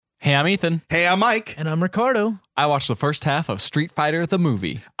Hey, I'm Ethan. Hey, I'm Mike. And I'm Ricardo. I watched the first half of Street Fighter the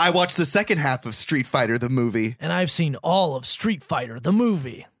movie. I watched the second half of Street Fighter the movie. And I've seen all of Street Fighter the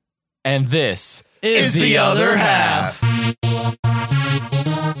movie. And this is the other half.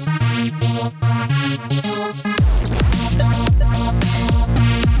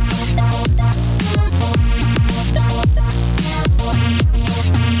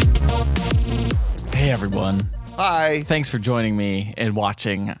 Hey, everyone. Hi. Thanks for joining me and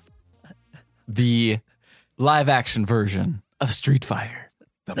watching the live-action version of Street Fighter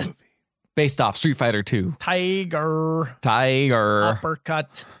The movie. based off Street Fighter 2. Tiger.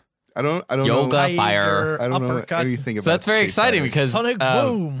 Uppercut. I don't Yoga know. Fire. I don't know Uppercut. anything about So that's very Street exciting Fighter. because Sonic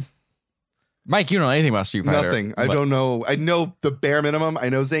Boom. Mike, you don't know anything about Street Fighter. Nothing. I but- don't know. I know the bare minimum. I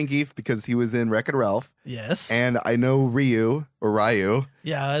know Zangief because he was in Wreck-It Ralph. Yes. And I know Ryu.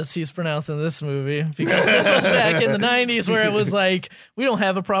 Yeah, as he's pronounced in this movie. Because this was back in the 90s where it was like, we don't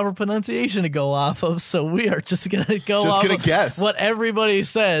have a proper pronunciation to go off of, so we are just going to go Just off gonna of guess. what everybody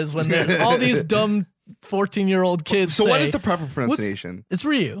says when all these dumb 14-year-old kids So say. what is the proper pronunciation? It's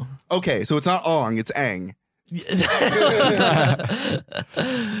Ryu. Okay, so it's not Ong, it's Aang.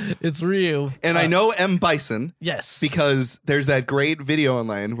 It's Ryu. And I know M. Bison Yes. because there's that great video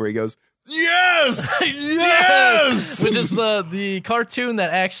online where he goes, yes! Yes! Which is the cartoon that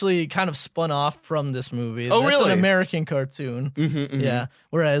actually kind of spun off from this movie. Oh, That's really? an American cartoon. Yeah.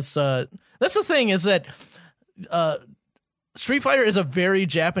 Whereas that's the thing is that Street Fighter is a very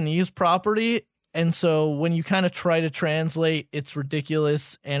Japanese property. And so when you kind of try to translate its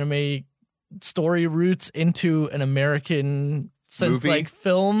ridiculous anime story roots into an American sense Movie? like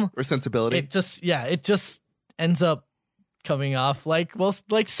film, Or sensibility. it just ends up coming off like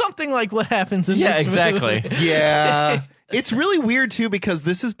something like what happens in Yeah, this exactly. movie. Yeah. It's really weird, too, because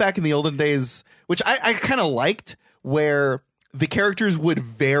this is back in the olden days, which I kind of liked, where the characters would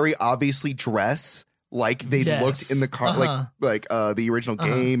very obviously dress like they Yes. looked in the car, like the original Uh-huh.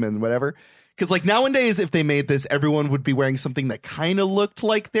 game and whatever. Because like nowadays, if they made this, everyone would be wearing something that kind of looked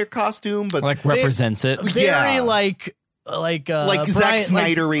like their costume, but Like represents it. Very Yeah. like Zack Brian,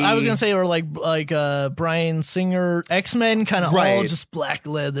 Snyder-y. I was gonna say, or like Brian Singer X-Men, kind of all Right. just black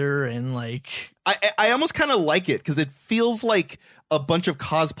leather and like. I almost kind of like it because it feels like a bunch of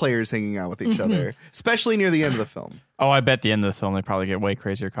cosplayers hanging out with each other, especially near the end of the film. Oh, I bet the end of the film they probably get way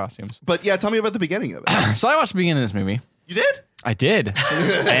crazier costumes. But yeah, tell me about the beginning of it. So I watched the beginning of this movie. You did? I did.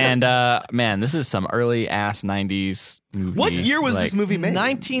 And man, this is some early ass 90s movie. What year was Like, this movie made?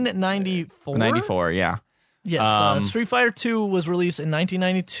 1994. 94, yeah. Yes, Street Fighter 2 was released in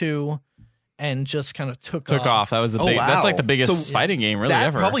 1992 and just kind of took Off. That was the Oh, big. wow. That's like the biggest So fighting game really that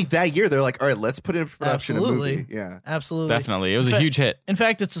ever. probably that year they're like, all right, let's put in production a Absolutely. movie. Yeah. Absolutely. Definitely. It was In a fact- huge hit. In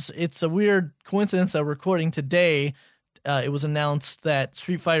fact, it's a weird coincidence that we're recording today. It was announced that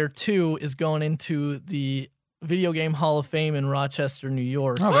Street Fighter 2 is going into the Video Game Hall of Fame in Rochester, New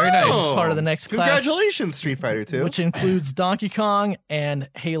York. Oh, very nice. Oh, Part of the next class. Congratulations, Street Fighter 2. Which includes Donkey Kong and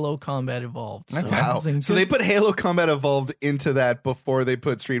Halo Combat Evolved. So, Wow. it's in So good- they put Halo Combat Evolved into that before they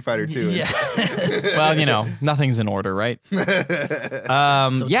put Street Fighter 2 into Yeah. Well, nothing's in order, right? So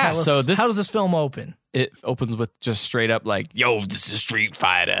Yeah. tell us, So this how does this film open? it opens with just straight up like, "Yo, this is Street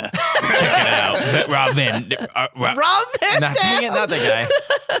Fighter. Check it out, Rob Van." Rob Van Not, dang it, not that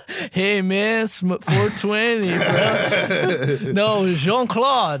guy. Hey man, 420, bro. No,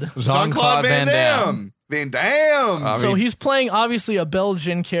 Jean-Claude. Jean-Claude Van Damme. Van Damme. I So mean, he's playing obviously a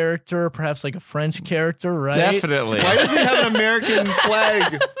Belgian character, perhaps like a French character, right? definitely Why does he have an American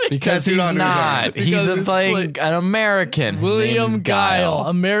flag? because tattooed he's on his not. arm? He's Because playing it's an American. His name William is Guile,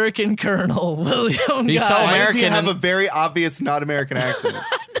 American Colonel William He's so Guile. Why does he American have and- a very obvious not American accent?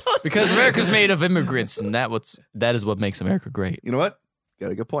 because America's made of immigrants, and that is what makes America great. You know what?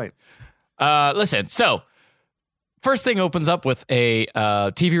 Got a good point. Listen, so first thing opens up with a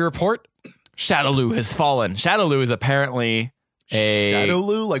TV report. Shadowloo has fallen. Shadowloo is apparently a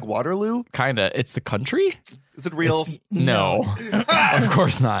Shadowloo, like Waterloo? kinda. It's the country. Is it real? No, of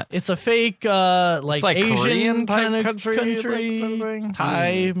course not. It's a fake, It's like Asian Korean type kind of country, like something?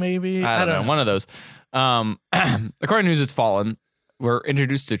 Thai, maybe. I don't know. One of those. According to news, it's fallen. We're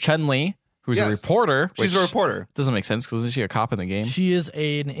introduced to Chun-Li, who's a Yes. reporter. She's which a reporter. Doesn't make sense because isn't she a cop in the game? She is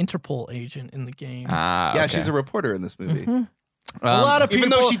an Interpol agent in the game. Ah, Yeah, okay. she's a reporter in this movie. A lot of people, Even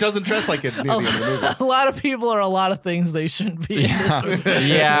though she doesn't dress like it near the end of the movie. a lot of people are a lot of things they shouldn't be in this movie.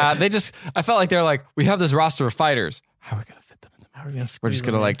 Yeah, I felt like they're like, we have this roster of fighters. How are we gonna fit them in the How are we gonna We're squeeze just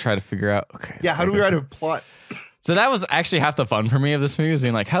gonna them in? like try to figure out. Okay. Yeah, how do we write a plot? So that was actually half the fun for me of this movie, was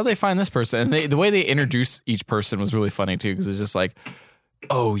being like, how do they find this person? And the way they introduce each person was really funny too, because it's just like,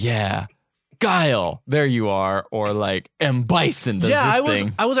 oh yeah, Guile, there you are, or like M. Bison does this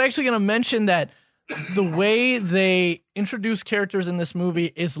thing. I was actually going to mention that the way they introduce characters in this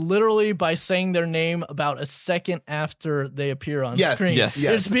movie is literally by saying their name about a second after they appear on screen. Yes.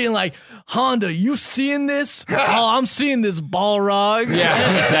 It's being like, Honda, you seeing this? Oh, I'm seeing this, Balrog.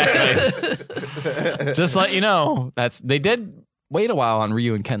 Yeah, exactly. Just let you know, they did wait a while on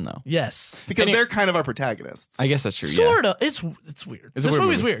Ryu and Ken, though. Yes. Because they're kind of our protagonists. I guess that's true. Sort of. It's weird. It's this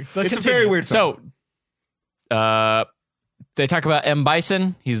movie's weird. But It's continue. a very weird film. So, they talk about M.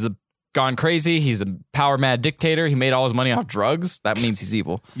 Bison. He's gone crazy. He's a power mad dictator. He made all his money off drugs. That means he's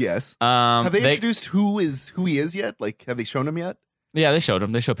evil. Yes. Have they introduced who he is yet? Like, have they shown him yet? Yeah, they showed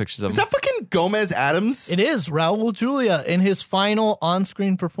him. They show pictures of him. Is that fucking Gomez Adams? It is Raul Julia in his final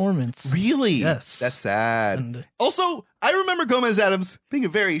on-screen performance. Really? Yes. That's sad. And- Also, I remember Gomez Adams being a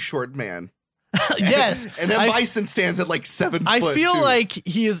very short man. Yes. And then Bison stands at like 7 I foot. feel too. like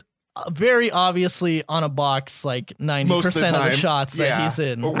he is very obviously on a box like 90% Most of the of the time. shots that he's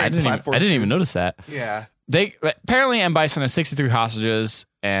in. Or I didn't even notice that. Yeah. They apparently M. Bison has 63 hostages,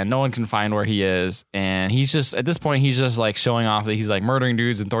 and no one can find where he is. And he's just at this point, he's just like showing off that he's like murdering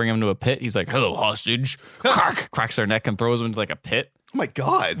dudes and throwing them into a pit. He's like, "Hello, hostage!" Cracks their neck and throws them into like a pit. Oh my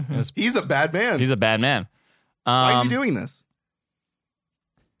God. He's a bad man. He's a bad man. Why is he doing this?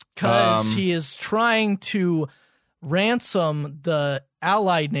 Because he is trying to ransom the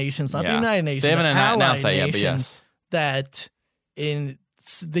allied nations, not the United Nations. They haven't the announced that allied yet, but nations yes. That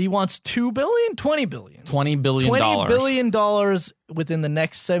he wants $2 billion, $20 billion. $20 billion. $20 billion within the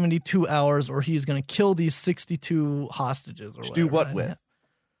next 72 hours, or he's going to kill these 62 hostages. Or To do what with?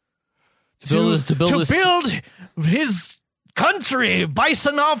 To build his country,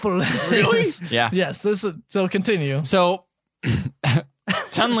 Bisonopolis. Really? Yeah. Yes. So continue. So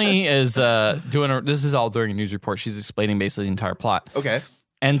Chun-Li is doing this is all during a news report. She's explaining basically the entire plot. Okay.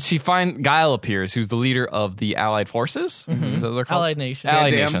 And she Guile appears, who's the leader of the Allied forces. Is that what they're called? Allied nations.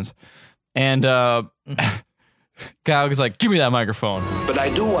 Allied Damn. nations. And Guile is like, give me that microphone. But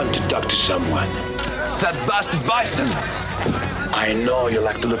I do want to talk to someone. That bastard Bison! I know you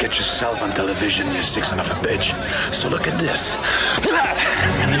like to look at yourself on television, you sick son of a bitch. So look at this.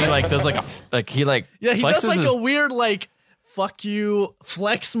 And then he like does like he Yeah, he does flexes like his, a weird fuck you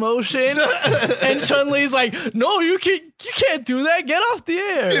flex motion, and Chun-Li's like, no, you can't do that. Get off the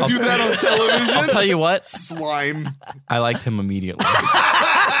air. You do that on television? I'll tell you what, Slime. I liked him immediately.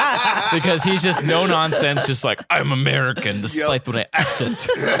 Because he's just no nonsense, just like, I'm American, despite my accent.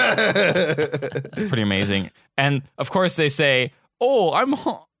 It's pretty amazing. And of course they say, oh, I'm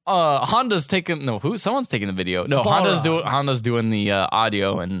Honda's taking someone's taking the video. No, Balrog. Honda's doing the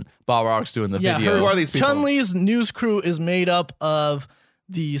audio and Balrog's doing the video. Who are these people? Chun-Li's news crew is made up of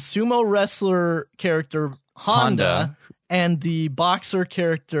the sumo wrestler character Honda. And the boxer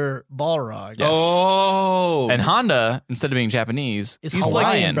character Balrog. Yes. Oh. And Honda, instead of being Japanese, It's he's Hawaiian,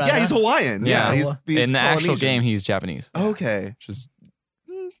 Hawaiian. brother. Yeah, he's Hawaiian. Yeah. He's In the actual Polynesian. game, he's Japanese, Okay. which is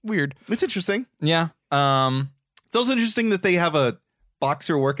weird. It's interesting. Yeah. It's also interesting that they have a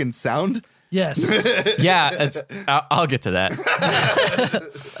boxer working sound. Yes. Yeah, I'll get to that.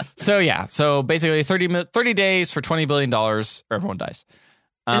 So basically 30 days for $20 billion, or everyone dies.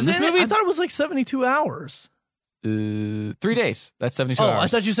 This movie, I thought it was like 72 hours. 3 days. That's 72 Oh, hours. I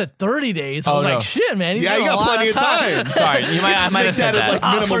thought you said 30 days. I Oh, was no. like, shit, man. He's Yeah, you got got plenty of time. Sorry, I might have said that that. at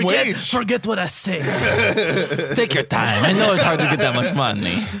like minimum wage. Forget what I say. Take your time. I know it's hard to get that much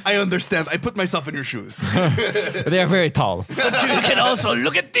money. I understand. I put myself in your shoes. They are very tall. But you can also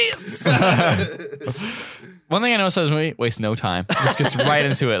look at this. One thing I noticed about this movie, waste no time. Just gets right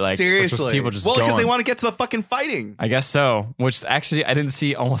into it. Like Seriously. people just well, because they going. want to get to the fucking fighting. I guess so. Which actually I didn't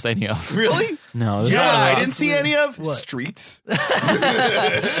see almost any of. Really? No. Yeah, not a I lot. didn't see any of What? streets.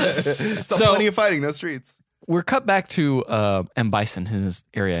 So- Plenty of fighting, no streets. We're cut back to M. Bison in his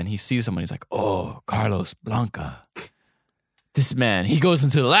area, and he sees someone. He's like, "Oh, Carlos Blanka, this man." He goes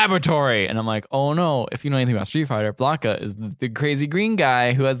into the laboratory, and I'm like, "Oh no!" If you know anything about Street Fighter, Blanka is the crazy green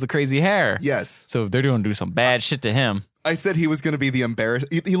guy who has the crazy hair. Yes. So they're going to do some bad shit to him. I said he was going to be the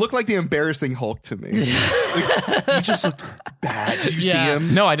He looked like the embarrassing Hulk to me. He just looked bad. Did you see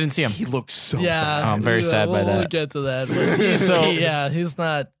him? No, I didn't see him. He looked so Yeah. bad. I'm very sad by We'll that. get to that. But he's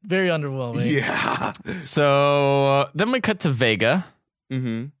not very underwhelming. Yeah. So then we cut to Vega,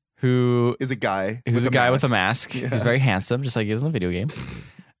 Mm-hmm. who Is a guy. who's a guy with a mask. Yeah. He's very handsome, just like he is in the video game.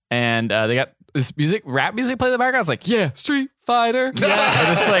 And they got this rap music playing in the background. It's like, yeah, Street Fighter. Yeah.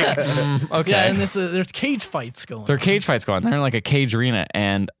 And it's like, okay. Yeah, and there's cage fights going. There are cage fights going. They're in like a cage arena.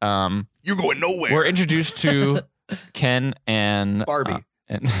 And You're going nowhere. we're introduced to Ken and Barbie.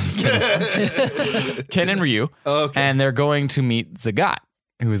 Ken and Ryu. Okay. And they're going to meet Zagat,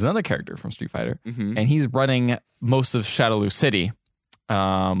 who is another character from Street Fighter, and he's running most of Shadowloo City.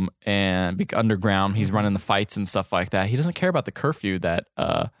 And underground, he's running the fights and stuff like that. He doesn't care about the curfew that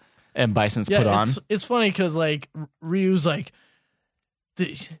and Bison's put on. It's funny because like Ryu's like,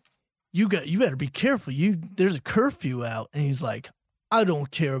 you better be careful. There's a curfew out, and he's like, I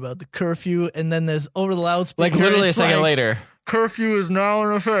don't care about the curfew. And then there's over the loudspeaker, like literally a second later, curfew is now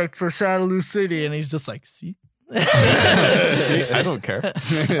in effect for Shadowloo City, and he's just like, see, I don't care.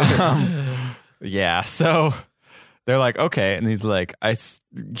 Yeah, so. They're like, okay. And he's like,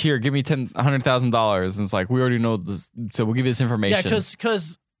 here, give me $100,000. And it's like, we already know this. So we'll give you this information. Yeah,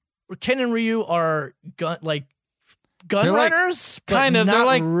 because Ken and Ryu are gun runners. Kind of.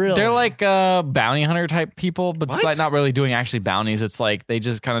 Really. They're like bounty hunter type people, but it's like not really doing actually bounties. It's like they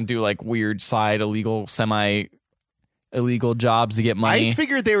just kind of do like weird side illegal, semi-illegal jobs to get money. I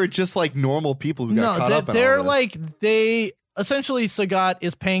figured they were just like normal people who got caught up in they're all this. like, they... Essentially, Zagat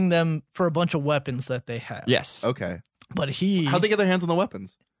is paying them for a bunch of weapons that they have. Yes. Okay. But how'd they get their hands on the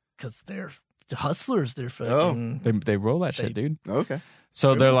weapons? Because they're hustlers. They're fucking... They roll that shit, dude. Okay.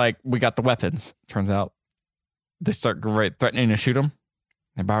 So they're like, we got the weapons. Turns out they start threatening to shoot them.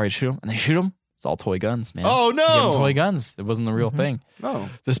 They're about ready to shoot them, and they shoot them. It's all toy guns, man. Oh, no. They give them toy guns. It wasn't the real thing. Oh.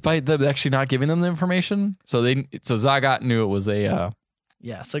 Despite them actually not giving them the information. So Zagat knew it was a...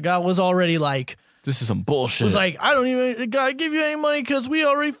 Yeah, Zagat was already like... This is some bullshit. Was like, I don't even gotta give you any money because we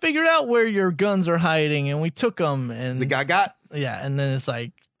already figured out where your guns are hiding and we took them. And Zagat. Yeah, and then it's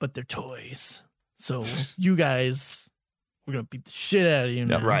like, but they're toys. So you guys, we're gonna beat the shit out of you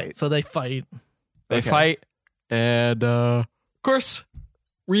now. Right. So they fight. They fight, and of course,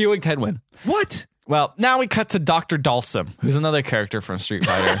 Ryu and Ken win. What? Well, now we cut to Dr. Dhalsim, who's another character from Street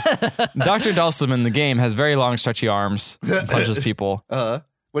Fighter. Dr. Dhalsim in the game has very long, stretchy arms, and punches people. What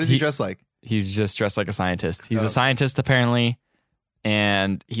does he dress like? He's just dressed like a scientist. He's a scientist, apparently,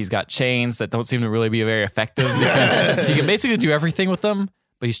 and he's got chains that don't seem to really be very effective because he can basically do everything with them,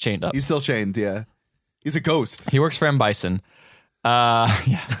 but he's chained up. He's still chained, yeah. He's a ghost. He works for M. Bison. Yeah.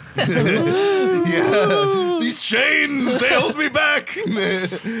 Yeah. These chains, they hold me back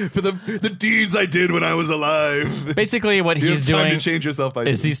for the deeds I did when I was alive. Basically, what he's doing to change yourself,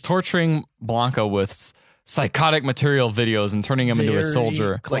 is he's torturing Blanka with psychotic material videos and turning him into a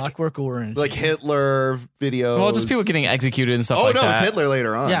soldier. Clockwork Orange. Like Hitler videos. Well, just people getting executed and stuff like that. Oh, no, it's Hitler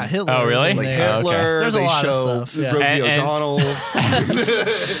later on. Yeah, Hitler. Oh, really? Like there. Hitler. Okay. There's a they lot show of stuff. Yeah. Rosie O'Donnell.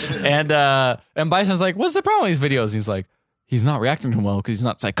 And Bison's like, what's the problem with these videos? And he's like, he's not reacting to him well because he's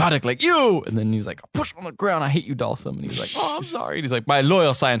not psychotic like you. And then he's like, push on the ground. I hate you, Dhalsim. And he's like, oh, I'm sorry. And he's like, my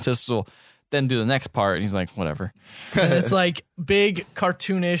loyal scientists will then do the next part. And he's like, whatever. And it's like big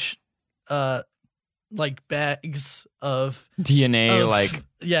cartoonish, like bags of DNA,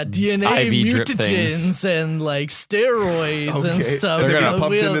 DNA IV drip mutagens and like steroids and Okay. stuff. They're gonna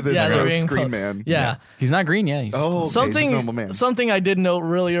pumped into this they're gross being screen pumped. man. Yeah. He's not green. Yeah. He's Oh, okay, he's a normal man. Something I did note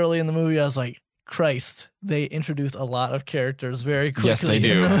really early in the movie. I was like, Christ, they introduced a lot of characters very quickly. yes, they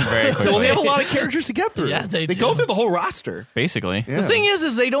do. Very quickly. Well, they have a lot of characters to get through. Yeah, they do. go through the whole roster. Basically. Yeah. The thing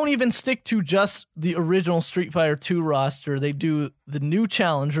is they don't even stick to just the original Street Fighter 2 roster. They do the new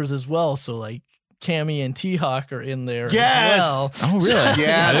challengers as well. So like Cammy and T-Hawk are in there Yes! as well. Oh, really?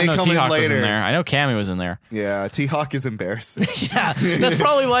 Yeah, I didn't they know come in T-Hawk was later. in there. I know Cammy was in there. Yeah, T-Hawk is embarrassing. Yeah, that's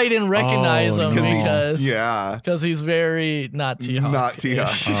probably why he didn't recognize him no. because he's very not T-Hawk. Not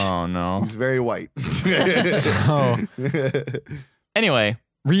T-Hawk. Oh, no. He's very white. So, anyway,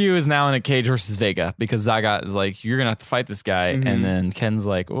 Ryu is now in a cage versus Vega because Zagat is like, you're going to have to fight this guy. And then Ken's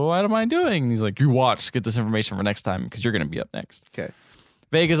like, well, what am I doing? And he's like, you watch, get this information for next time because you're going to be up next. Okay.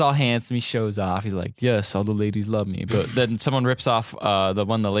 Vega's all handsome. He shows off. He's like, yes, all the ladies love me. But then someone rips off, one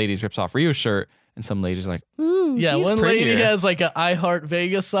of the ladies rips off Ryu's shirt. And some lady's like, ooh, Yeah, he's one prettier. lady has like an I Heart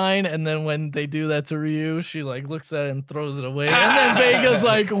Vega sign, and then when they do that to Ryu, she like looks at it and throws it away. And then Vega's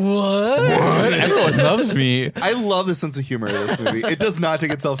like, what? Everyone loves me. I love the sense of humor of this movie. It does not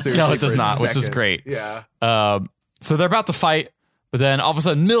take itself seriously. No, it does for a not, which is second. great. Yeah. So they're about to fight, but then all of a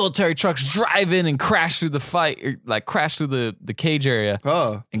sudden military trucks drive in and crash through the fight, crash through the cage area.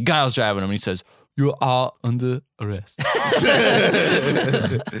 Oh. And Guile's driving him and he says, you are under arrest.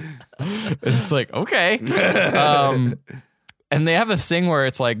 It's like, okay. And they have this thing where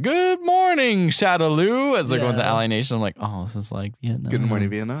it's like, good morning, Shadowloo, as they're going to Ally Nation. I'm like, oh, this is like Vietnam. Good morning,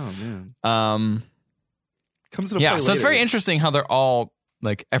 Vietnam. Yeah. Comes into play So it's very later. interesting how they're all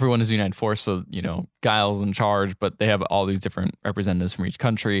like everyone is a united force. So, you know, Guile's in charge, but they have all these different representatives from each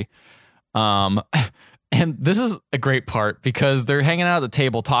country. And this is a great part because they're hanging out at the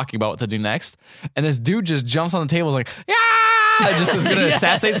table talking about what to do next. And this dude just jumps on the table and is like, yeah! just is gonna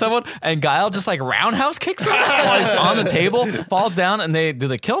assassinate someone, and Guile just like roundhouse kicks him while he's on the table, falls down, and do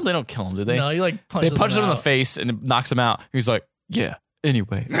they kill him? They don't kill him, do they? No, he like they punches punch him in the out. face and it knocks him out. He's like, yeah.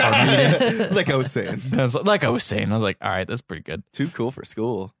 Anyway, our meeting. Like I was saying. I was like, all right, that's pretty good. Too cool for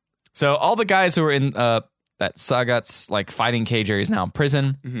school. So all the guys who were in that Zagat's like fighting cage area is now in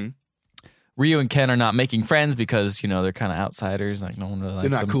prison. Mm-hmm. Ryu and Ken are not making friends because they're kind of outsiders. Like no one really likes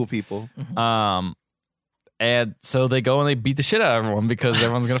They're not them. cool people. And so they go and they beat the shit out of everyone because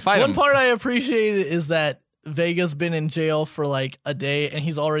everyone's gonna fight One them. part I appreciated is that Vega's been in jail for like a day and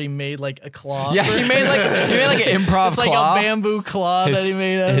he's already made like a claw. Yeah, he made like an improv it's like claw. a bamboo claw that he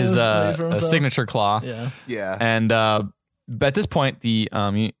made. His made for a himself. signature claw. Yeah, Yeah. And but at this point, the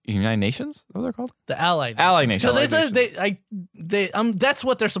United Nations, what are they called? the Allied Nations. Because that's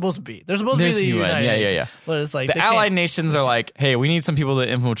what they're supposed to be. They're supposed to be There's the UN. United Yeah. Nations. But it's like The they Allied can't- Nations are like, hey, we need some people to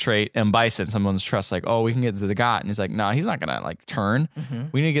infiltrate Bison. Someone's trust, like, oh, we can get Zagat, and he's like, no, he's not gonna like turn.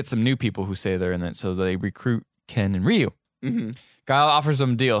 We need to get some new people who say they're in it, so they recruit Ken and Ryu. Mm-hmm. Guile offers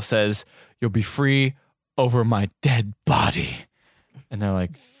them a deal, says you'll be free over my dead body, and they're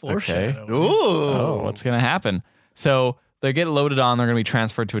like, okay, Foreshadowing. oh, what's gonna happen? So they get loaded on. They're gonna be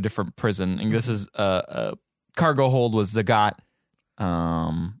transferred to a different prison, and this is a cargo hold with Zagat,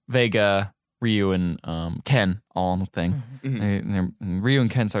 Vega, Ryu, and Ken all on the thing. And Ryu and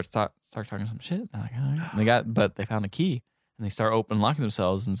Ken start talking some shit. They're like, all right. But they found a key, and they start locking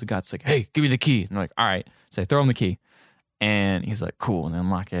themselves. And Zagat's like, hey, give me the key. And they're like, all right. So they throw him the key. And he's like, cool. And they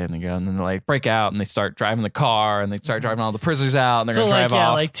unlock it and they go. And then they like break out and they start driving the car and they start driving all the prisoners out and they're So going to drive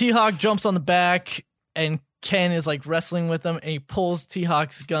off. like T-Hawk jumps on the back and Ken is like wrestling with him and he pulls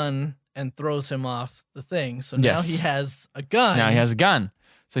T-Hawk's gun and throws him off the thing. So now Yes. he has a gun. Now he has a gun.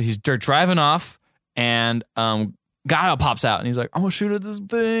 So they're driving off and Guile pops out and he's like, I'm going to shoot at this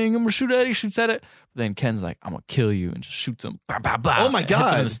thing. I'm going to shoot at it. He shoots at it. But then Ken's like, I'm going to kill you and just shoots him. Blah, blah, blah. Oh my Hits him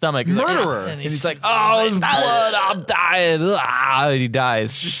God. in the stomach. He's like, Murderer. Yeah. and he's like, shoots him. oh, He's his like, blood. I'm dying. And he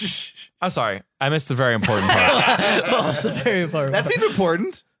dies. I'm sorry. I missed a very important part. Oh, it's a very important. That seemed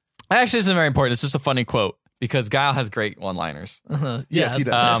important. Actually, it's not very important. It's just a funny quote because Guile has great one-liners. Yes, he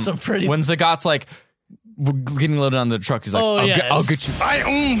does. There's some pretty. When Zagat's like getting loaded onto the truck, he's like, Oh, I'll yes. get you. I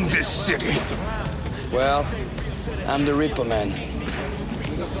own this city. Well, I'm the Reaper Man.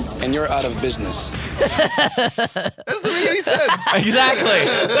 And you're out of business. That doesn't make any sense.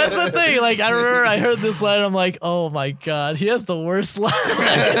 Exactly. That's the thing. Like I remember, I heard this line. I'm like, oh my God, he has the worst line.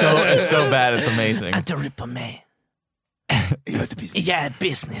 It's so bad. It's amazing. The Ripper Man. You have to be. Yeah,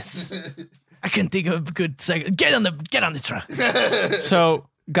 business. I couldn't think of a good second. Get on the truck. So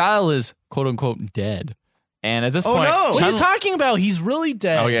Guile is quote unquote dead, and at this Oh, point, no. What are you Chun- talking about? He's really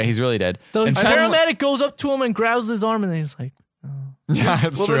dead. Oh yeah, he's really dead. The And Chun- paramedic goes up to him and grabs his arm, and he's like, Yeah,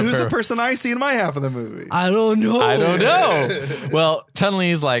 it's Well, true. then who's the person I see in my half of the movie? I don't know. I don't know. Well,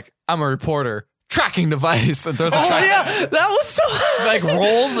 Chun-Li's like, I'm a reporter. Tracking device and throws a Oh track- yeah, that was so. like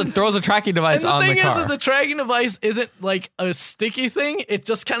rolls and throws a tracking device And the on thing the car. is that the tracking device isn't like a sticky thing. It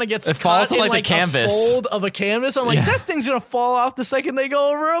just kind of gets It falls caught on, in like, the canvas. a fold of a canvas. I'm like, Yeah. that thing's gonna fall off the second they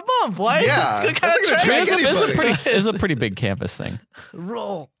go over a bump. Why? Yeah, Is it kind that's of gonna track? drag anybody. It's a pretty big canvas thing.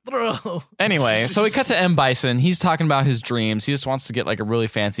 Roll, throw. Anyway, so we cut to Bison. He's talking about his dreams. He just wants to get like a really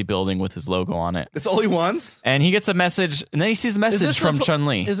fancy building with his logo on it. That's all he wants. And he gets a message, and then he sees a Is message this from the-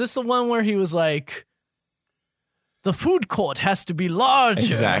 Chun-Li. Is this the one where he was like, the food court has to be larger?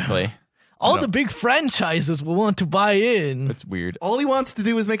 Exactly. All the big franchises will want to buy in. It's weird. All he wants to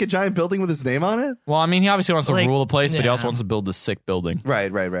do is make a giant building with his name on it. Well, I mean, he obviously wants to Like, rule a place, but he also yeah. wants to build this sick building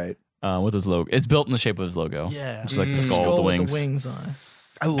Right. with his logo. It's built in the shape of his logo. Yeah, Just like the skull, with the wings. with the wings on it.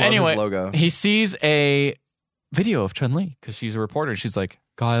 I love Anyway, his logo. he sees a video of Chun-Li because she's a reporter. She's like,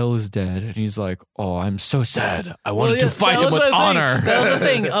 Guile is dead. And he's like, oh, I'm so sad. I wanted to fight him with honor. That was the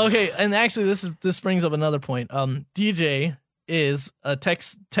thing. Okay, and actually, this brings up another point. DJ is a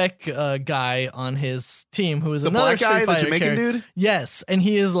tech guy on his team who is The another black guy, Street the Fighter Jamaican character. dude. Yes, and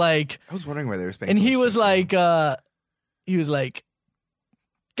he is like, I was wondering why they were Spanish. and he was like,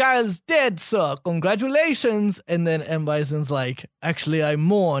 Guile's dead, sir. Congratulations. And then M. Bison's like, actually, I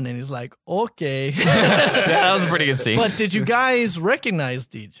mourn. And he's like, okay. Yeah, that was a pretty good scene. But did you guys recognize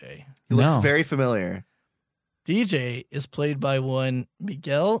DJ? he looks No. very familiar. DJ is played by one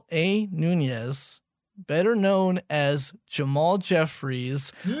Miguel A. Nunez, better known as Jamal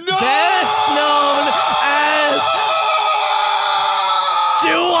Jeffries, best known as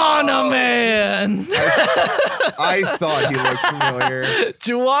Juana Man. I thought he looked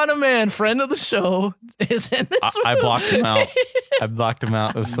familiar. Juana Man, friend of the show, is in this I movie. blocked him out. I blocked him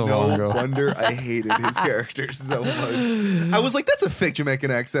out. It was so long No ago. wonder I hated his character so much. I was like, that's a fake Jamaican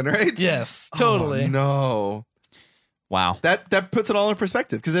accent, right? Yes, totally. Oh, no. Wow. That puts it all in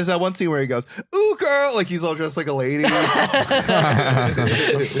perspective, because there's that one scene where he goes, "Ooh, girl," like he's all dressed like a lady.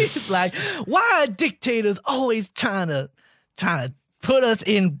 He's like, why are dictators always trying to put us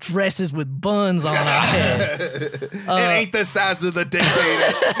in dresses with buns on our head? It ain't the size of the dictator.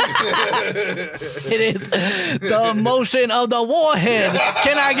 It is the motion of the warhead.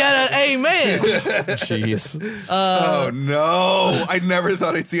 Can I get an amen? Jeez. Oh no! I never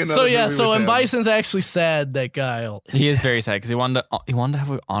thought I'd see another. So movie with and him. Bison's actually sad that Guile. He is very sad because he wanted to have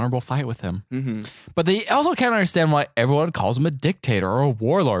an honorable fight with him. Mm-hmm. But they also can't understand why everyone calls him a dictator or a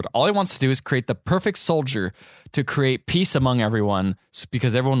warlord. All he wants to do is create the perfect soldier to create peace among everyone,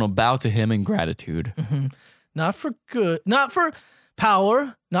 because everyone will bow to him in gratitude. Mm-hmm. Not for good, not for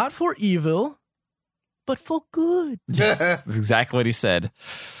power, not for evil, but for good. Yes, that's exactly what he said.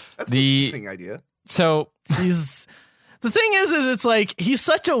 That's an interesting idea. So The thing is it's like he's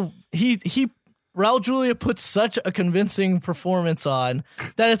such a Raul Julia puts such a convincing performance on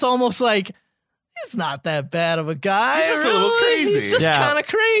that it's almost like he's not that bad of a guy. He's just a little crazy. He's just kind of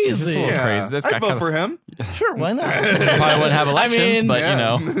crazy. He's just a little crazy. This guy I'd vote kinda- for him. Sure, why not? Probably wouldn't have elections, but you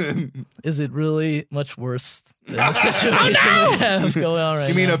know. Is it really much worse than the situation we have going on right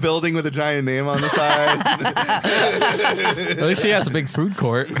You mean now? a building with a giant name on the side At least he has a big food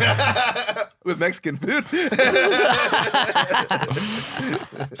court. with Mexican food?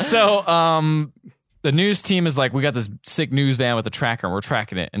 So, the news team is like, we got this sick news van with a tracker, and we're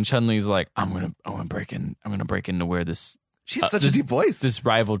tracking it. And Chun-Li's like, I'm gonna break into where this She has such a deep voice. this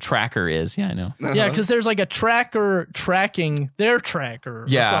rival tracker is. Yeah, I know. Yeah, because there's like a tracker tracking their tracker. Or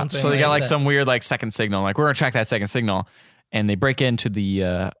Yeah, something so they got like that. some weird like second signal. Like, we're gonna track that second signal, and they break into the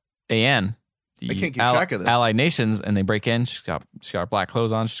AN. I can't keep track of this. Allied nations, and they break in. She's got black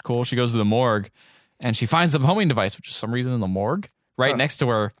clothes on. She's cool. She goes to the morgue, and she finds the homing device, which is some reason in the morgue, right next to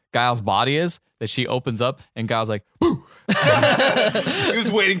where Guile's body is. That she opens up, and Guile's like, "Boo!" He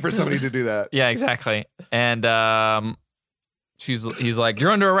was waiting for somebody to do that. Yeah, exactly. And he's like, "You're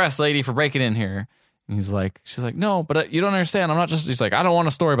under arrest, lady, for breaking in here." And she's like, "No, but you don't understand. I'm not just." She's like, "I don't want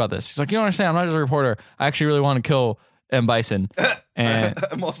a story about this." She's like, "You don't understand. I'm not just a reporter. I actually really want to kill M. Bison." And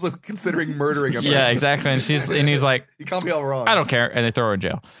I'm also considering murdering him. yeah, exactly. And he's like, You called me all wrong. "I don't care," and they throw her in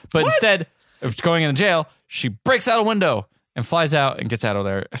jail. But instead of going in jail, she breaks out a window and flies out and gets out of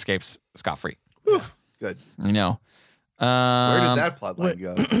there, escapes scot-free. Oof. Good. You know. Where did that plot line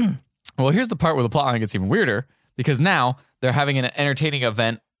go? Well, here's the part where the plotline gets even weirder, because now they're having an entertaining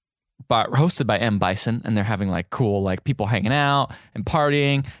event hosted by M. Bison, and they're having like cool like people hanging out and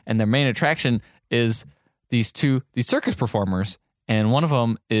partying, and their main attraction is these circus performers, and one of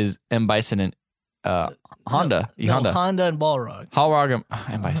them is M. Bison and Honda. Honda and Balrog. Balrog and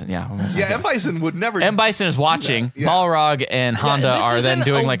M. Bison, yeah. Yeah, M. Bison would never. M. Bison is watching. Yeah. Balrog and Honda this are then isn't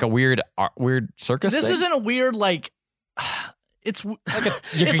doing a- like a weird circus This thing. isn't a weird like. It's like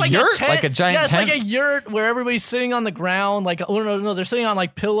it's a like yurt? a tent. Like a giant yeah, it's tent? like a yurt where everybody's sitting on the ground. Like, oh no, they're sitting on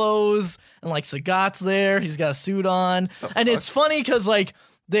like pillows, and like Zagat's there. He's got a suit on, and it's funny because like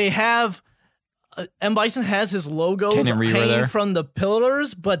they have. M. Bison has his logos Ken and Ryu are hanging there. from the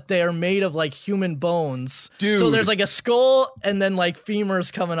pillars, but they are made of like human bones. Dude. So there's like a skull and then like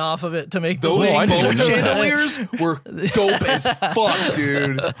femurs coming off of it to make the Those I didn't bone know that. chandeliers were dope as fuck,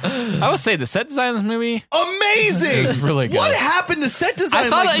 dude. I would say the set design of this movie. Amazing. It was really good. What happened to set design I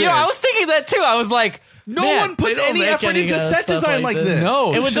thought like this? I was thinking that too. I was like, No man, one puts they don't any make effort any into stuff set design like like this. this.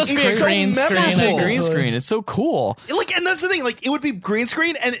 No, It would it's just be a it's so green screen. memorable. a green screen. It's so cool. Like, and that's the thing. Like, it would be green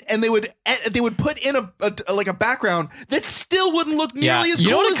screen, and they would put in a background that still wouldn't look nearly as you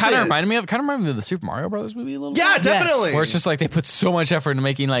cool know what as it kind of this. reminded me of? It kind of reminded me of the Super Mario Brothers movie a little Yeah, bit. definitely. Where it's just like they put so much effort into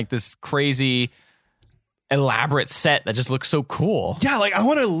making like this crazy, elaborate set that just looks so cool. Yeah, like I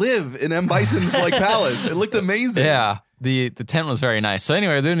want to live in M. Bison's like palace. It looked amazing. Yeah, the tent was very nice. So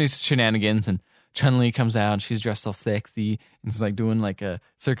anyway, they're doing these shenanigans, and Chun-Li comes out, and she's dressed all sexy, and it's like doing like a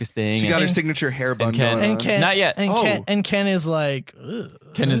circus thing. She and got her signature hair bun Ken- going on. And Ken, Not yet. And Ken is like, ugh.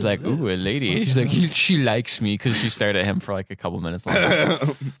 Ken is like, ooh, a lady. And she's like, she likes me, because she stared at him for like a couple minutes longer.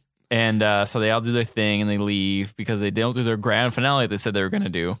 And so they all do their thing, and they leave because they don't do their grand finale they said they were going to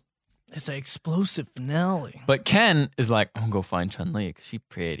do. It's an explosive finale. But Ken is like, I'm going to go find Chun-Li because she's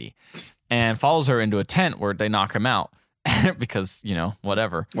pretty. And follows her into a tent where they knock him out because, you know,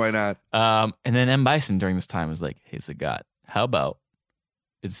 whatever. Why not? And then M. Bison during this time was like, hey, Zagat, how about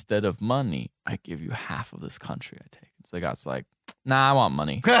instead of money, I give you half of this country I take? And Zagat's like, nah, I want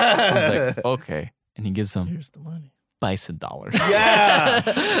money. He's like, okay. And he gives him Here's the money. Bison dollars.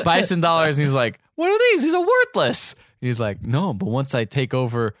 Yeah. Bison dollars. And he's like, what are these? These are worthless. And he's like, no, but once I take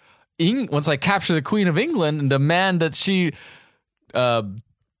over, once I capture the Queen of England and demand that she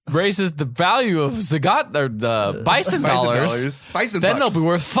raises the value of Zagat or the Bison dollars, Bison then bucks. they'll be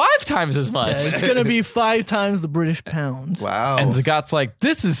worth 5 times as much. Yeah, it's gonna be 5 times the British pound. Wow. And Zagat's like,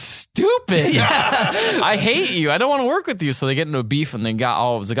 this is stupid. I hate you. I don't want to work with you. So they get into a beef, and they got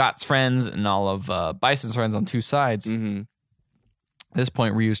all of Zagat's friends and all of Bison's friends on 2 sides. Mm-hmm. At this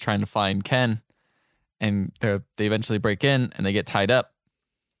point, Ryu's trying to find Ken, and they eventually break in, and they get tied up.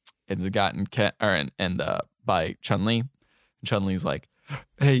 And Zagat and Ken, by Chun-Li. And Chun-Li's like,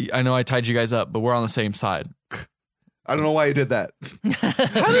 hey, I know I tied you guys up, but we're on the same side. I don't know why you did that.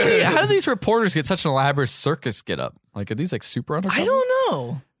 How do these reporters get such an elaborate circus get up? Like, are these like super undercover? I don't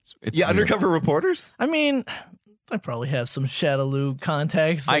know. It's Yeah, weird. undercover reporters? I mean, I probably have some Shadaloo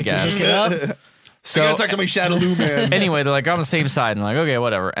contacts. I guess. So, I gotta talk to my Shadaloo man. Anyway, they're like on the same side, and like, okay,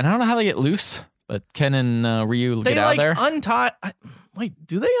 whatever. And I don't know how they get loose, but Ken and Ryu They get out like there. untie. Wait,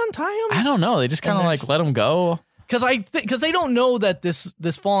 do they untie him? I don't know. They just kind of like let him go. Because they don't know that this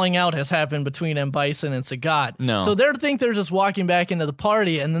falling out has happened between M. Bison and Zagat. No. So they think they're just walking back into the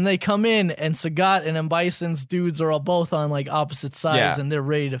party, and then they come in, and Zagat and M. Bison's dudes are all both on like opposite sides, and they're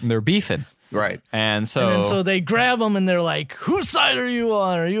ready to. They're beefing, Right. and so And then so they grab him, and they're like, "Whose side are you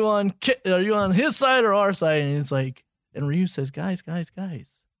on? Are you on his side or our side?" And it's like, and Ryu says, "Guys,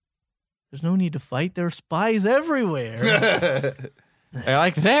 there's no need to fight. There are spies everywhere." they're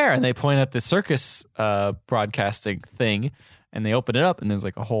like there, and they point at the circus broadcasting thing, and they open it up, and there's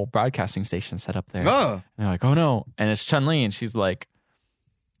like a whole broadcasting station set up there. Oh. And they're like, oh no, and it's Chun-Li, and she's like,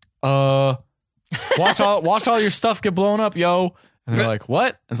 watch all your stuff get blown up, yo. And they're like,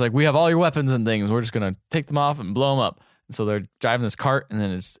 what? And it's like, we have all your weapons and things. We're just gonna take them off and blow them up. And so they're driving this cart, and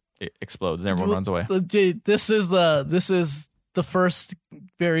then it explodes, and everyone runs away. This is the first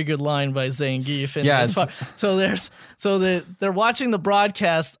very good line by Zangief. They're watching the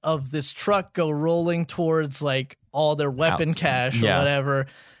broadcast of this truck go rolling towards like all their weapon cache or whatever,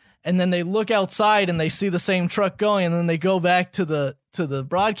 and then they look outside and they see the same truck going, and then they go back to the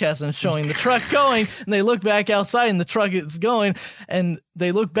broadcast and showing the truck going, and they look back outside and the truck is going, and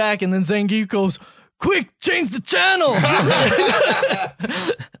they look back, and then Zangief goes, "Quick, change the channel!"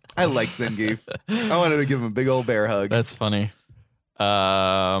 I like Zangief. I wanted to give him a big old bear hug. That's funny. What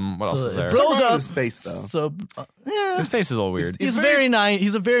else is there? it blows up. His face, though. So yeah, His face is all weird. he's a very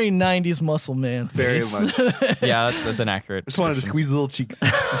 90s muscle man. Very face. much. Yeah, that's an accurate. Just wanted to description. squeeze his little cheeks.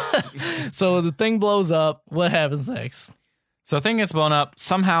 So the thing blows up. What happens next? So the thing gets blown up.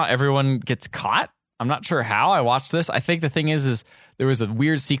 Somehow everyone gets caught. I'm not sure how. I watched this. I think the thing is there was a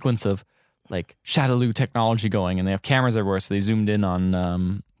weird sequence of like Shadaloo technology going, and they have cameras everywhere. So they zoomed in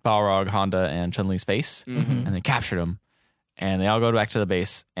on Balrog, Honda, and Chun-Li's face, and they captured them. And they all go back to the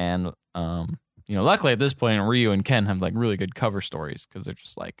base, and luckily at this point, Ryu and Ken have like really good cover stories because they're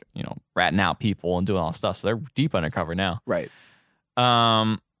just like ratting out people and doing all this stuff. So they're deep undercover now. Right.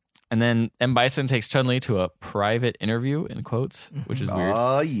 And then M. Bison takes Chun-Li to a private interview in quotes, which is weird.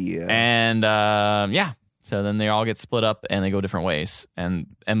 Oh, yeah. And so then they all get split up and they go different ways.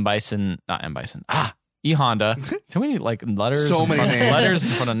 And E Honda. So many like letters. So many names. Letters in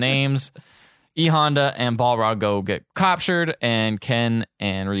front of names. E Honda and Balrog go get captured, and Ken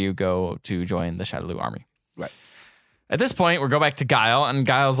and Ryu go to join the Shadaloo army. Right. At this point, we go back to Guile, and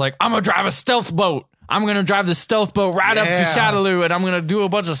Guile's like, I'm gonna drive a stealth boat. I'm gonna drive the stealth boat right up to Shadaloo, and I'm gonna do a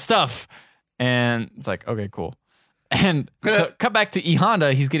bunch of stuff. And it's like, okay, cool. And so cut back to E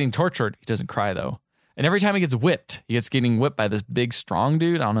Honda. He's getting tortured. He doesn't cry though. And every time he gets whipped, he gets getting whipped by this big, strong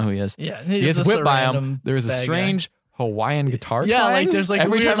dude. I don't know who he is. Yeah, he gets whipped by him. There's a strange Hawaiian guitar. Yeah, playing. like there's like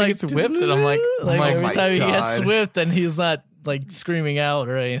every weird, time he gets whipped, and I'm like every my time he gets God. whipped, and he's not like screaming out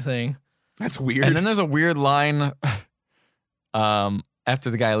or anything. That's weird. And then there's a weird line. After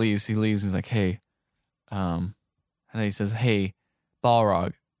the guy leaves, he's like, "Hey," and he says, "Hey,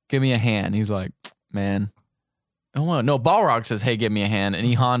 Balrog, give me a hand." He's like, "Man, I don't want." No, Balrog says, "Hey, give me a hand," and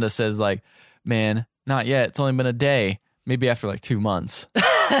E Honda says, "Like, man, not yet. It's only been a day. Maybe after like 2 months."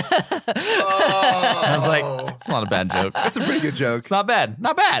 I was like, it's not a bad joke. That's a pretty good joke. It's not bad.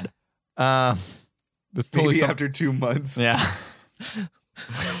 Not bad. That's totally Maybe after 2 months. Yeah.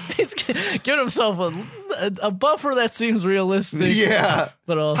 He's giving himself a buffer that seems realistic. Yeah.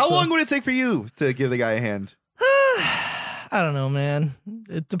 But also, How long would it take for you to give the guy a hand? I don't know, man.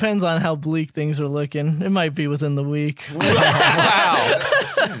 It depends on how bleak things are looking. It might be within the week. Wow.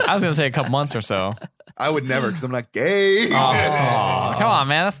 I was going to say a couple months or so. I would never because I'm not gay. Oh, Come on,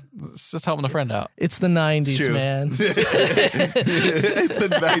 man. It's just helping a friend out. It's the 90s, True. man. It's the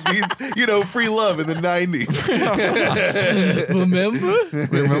 90s. You know, free love in the 90s.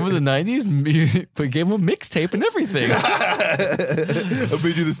 Remember the 90s? We gave him a mixtape and everything. I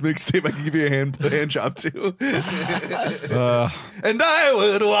made you this mixtape. I can give you a hand job too. And I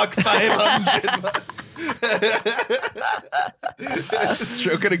would walk 500 miles. Just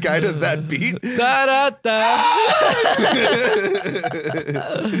stroking a guy to that beat. Da, da, da.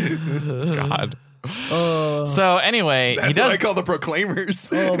 God. So anyway, That's what I call the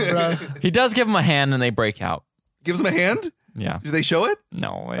Proclaimers. Oh, bro. he does give him a hand and they break out. Gives him a hand? Yeah. Do they show it?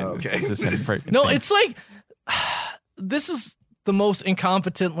 No. Okay. It's just him breaking No, things. it's like this is the most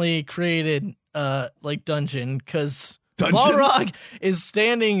incompetently created dungeon because Balrog is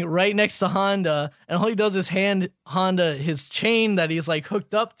standing right next to Honda, and all he does is hand Honda his chain that he's like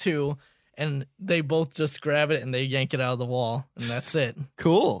hooked up to, and they both just grab it and they yank it out of the wall, and that's it.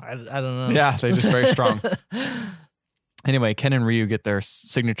 Cool. I don't know. Yeah, they're just very strong. Anyway, Ken and Ryu get their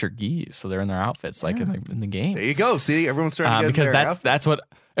signature gis, so they're in their outfits like in the game. There you go. See, everyone's starting to get because their outfit. that's what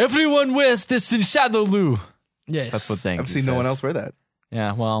everyone wears this in Shadowloo. Yes, That's what Zangief I've seen no one else wear that.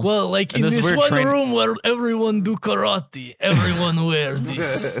 Yeah, well, like and in this weird one room where everyone do karate, everyone wear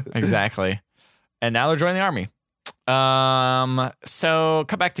this. Exactly. And now they're joining the army. So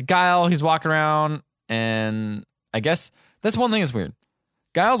cut back to Guile. He's walking around, and I guess that's one thing that's weird.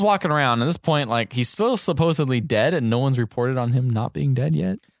 Guile's walking around at this point, like he's still supposedly dead, and no one's reported on him not being dead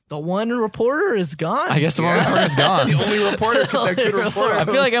yet. The one reporter is gone. I guess the one reporter's gone. The only reporter that could report. I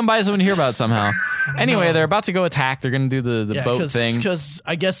feel like M. Bison would hear about it somehow. Anyway, they're about to go attack. They're going to do the boat thing. Because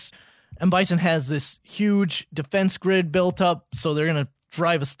I guess M. Bison has this huge defense grid built up, so they're going to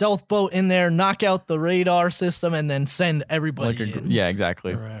drive a stealth boat in there, knock out the radar system, and then send everybody in. Yeah,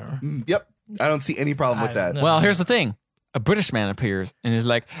 exactly. Yep. I don't see any problem with that. Well, here's the thing. A British man appears and is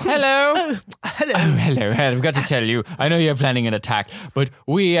like, hello. Hello. Oh, hello. I've got to tell you, I know you're planning an attack, but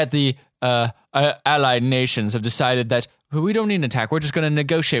we at the Allied Nations have decided that we don't need an attack. We're just going to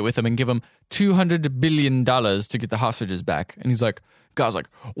negotiate with them and give them $200 billion to get the hostages back. And he's like, God's like,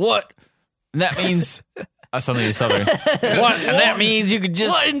 what? And that means... Suddenly Southern. What? And that means you could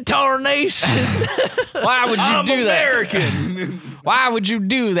just... What in tarnation? Why would you do American. that? Why would you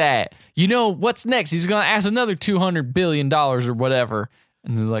do that? You know, what's next? He's going to ask another $200 billion or whatever.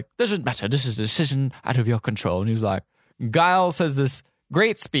 And he's like, doesn't matter. This is a decision out of your control. And he's like, Guile says this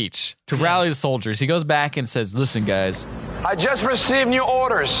great speech to rally the soldiers. He goes back and says, listen, guys. I just received new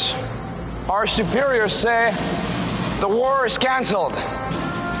orders. Our superiors say the war is canceled.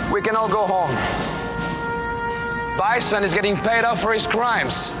 We can all go home. Bison is getting paid off for his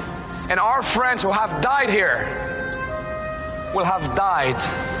crimes. And our friends who have died here will have died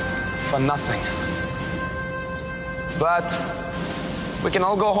for nothing. But we can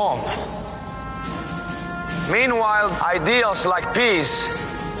all go home. Meanwhile, ideals like peace,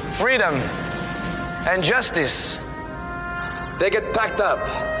 freedom, and justice, they get packed up.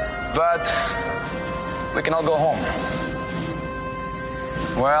 But we can all go home.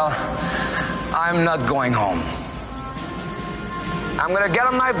 Well, I'm not going home. I'm gonna get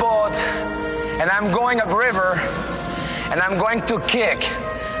on my boat, and I'm going upriver, and I'm going to kick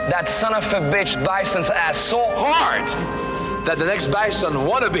that son of a bitch Bison's ass so hard that the next Bison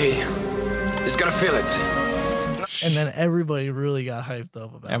wannabe is gonna feel it. And then everybody really got hyped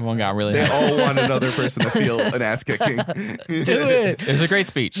up about Everyone got really They happy. all want another person to feel an ass kicking. it. Do it. It was a great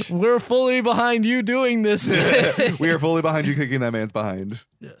speech. We're fully behind you doing this. We are fully behind you kicking that man's behind.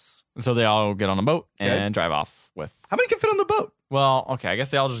 Yes. So they all get on a boat and drive off with... How many can fit on the boat? Well, okay, I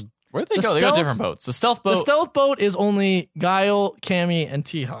guess they all just... Where'd they The go? They go stealth- different boats. The stealth boat... The stealth boat is only Guile, Cammy, and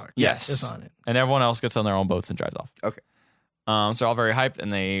T-Hawk. Yes. Is on it. and everyone else gets on their own boats and drives off. Okay. So they're all very hyped,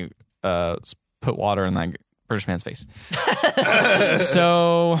 and they put water in that British man's face.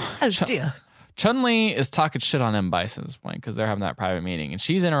 So Oh, dear. Chun-Li is talking shit on M. Bison at this point because they're having that private meeting, and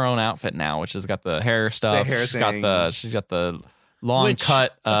she's in her own outfit now, which has got the hair stuff. The hair thing. She's got the long Which-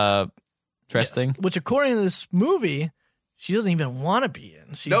 cut dress Yes. thing. Which, according to this movie, she doesn't even want to be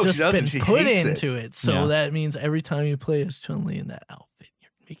in. She's No, she just doesn't. been She put hates into it. So Yeah. that means every time you play as Chun-Li in that outfit,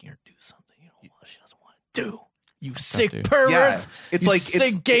 you're making her do something she doesn't want to do. You sick dude. perverts. Yeah, it's You like- sick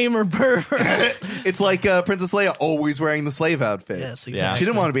it's- gamer perverts. It's like Princess Leia always wearing the slave outfit. Yes, Yeah. exactly. She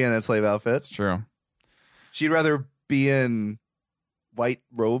didn't want to be in that slave outfit. It's true. She'd rather be in white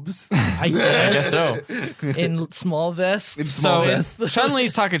robes. I I guess guess so. in small vests. In small vests. So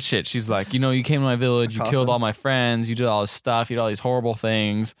Chun-Li's talking shit. She's like, you came to my village, you Coffin. killed all my friends, you did all this stuff, you did all these horrible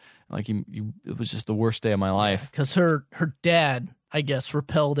things. Like it was just the worst day of my life. Because her dad, I guess,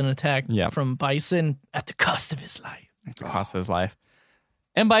 repelled an attack Yeah. from Bison at the cost of his life. It cost his life.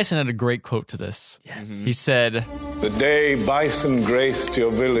 M. Bison had a great quote to this. Yes. He said, The day Bison graced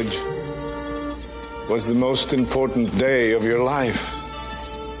your village was the most important day of your life.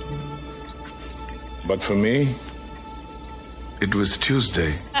 But for me, it was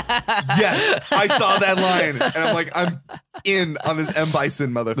Tuesday. Yes, I saw that line, and I'm like, I'm in on this M.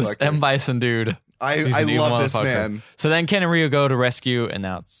 Bison motherfucker. this M. Bison dude. I He's an evil love this motherfucker. man. So then Ken and Ryu go to rescue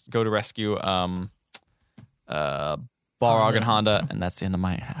Balrog and Honda, and that's the end of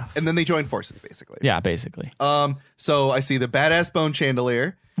my half. And then they join forces, basically. Yeah, basically. So I see the badass bone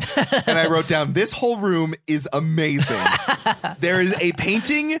chandelier, and I wrote down, this whole room is amazing. There is a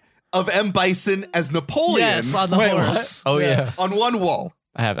painting of M. Bison as Napoleon Yes, on the horse. Oh yeah. on one wall.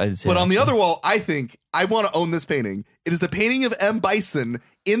 I didn't see But that, on the actually. other wall, I think I want to own this painting. It is a painting of M. Bison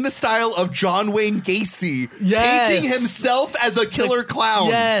in the style of John Wayne Gacy, Yes. painting himself as a killer clown.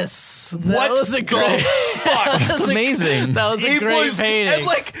 Yes. That What was a the great. fuck? It's amazing. That was a great painting. And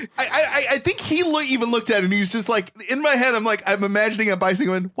like, I think he even looked at it and he was just like, in my head, I'm imagining a Bison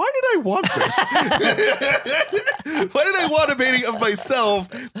going, why did I want this? Why did I want a painting of myself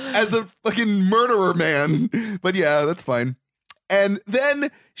as a fucking murderer man? But yeah, that's fine. And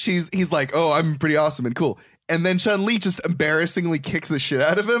then he's like, oh, I'm pretty awesome and cool. And then Chun-Li just embarrassingly kicks the shit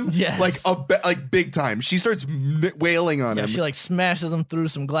out of him. Yes. Like big time. She starts wailing on Yeah, him. she like smashes him through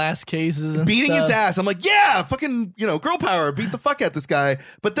some glass cases and Beating stuff. his ass. I'm like, yeah, fucking, girl power, beat the fuck out this guy.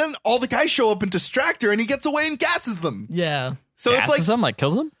 But then all the guys show up and distract her and he gets away and gasses them. Yeah. So Gasses it's him, like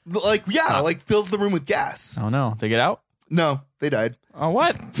kills him? like fills the room with gas. Oh no. They get out? No, they died. Oh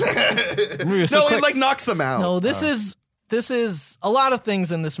what? No, it like knocks them out. No, this is a lot of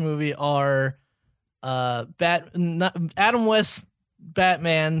things in this movie are Adam West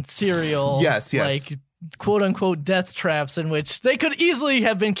Batman serial. Yes. Like quote unquote death traps in which they could easily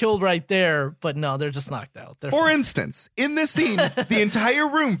have been killed right there, but no, they're just knocked out. For instance, in this scene, the entire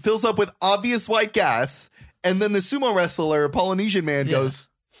room fills up with obvious white gas, and then the sumo wrestler, Polynesian man, goes,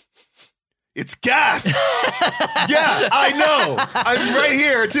 it's gas. Yeah, I know. I'm right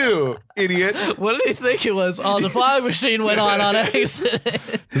here too, idiot. What did he think it was? Oh, the fog machine went on accident.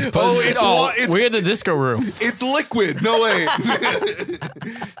 We're in the disco room. It's liquid. No way.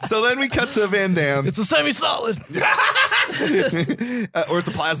 So then we cut to Van Damme. It's a semi-solid. Or it's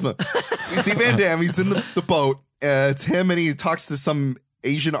a plasma. You see Van Damme. He's in the boat. It's him, and he talks to some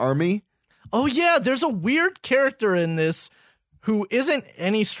Asian army. Oh yeah, there's a weird character in this who isn't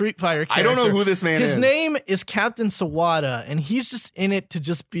any Street Fighter character. I don't know who this man is. His name is Captain Sawada, and he's just in it to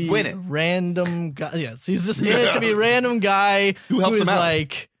just be Win it. random guy. Yes, he's just in it to be a random guy Who helps is him out.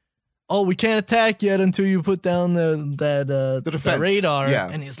 like, oh, we can't attack yet until you put down the defense. radar. Yeah.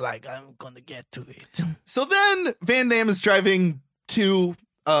 And he's like, I'm gonna get to it. So then Van Damme is driving to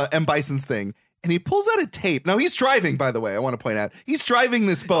M. Bison's thing, and he pulls out a tape. Now he's driving, by the way. I want to point out he's driving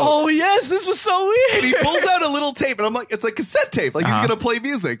this boat. Oh yes, this was so weird. And he pulls out a little tape, and I'm like, it's like cassette tape. Like he's gonna play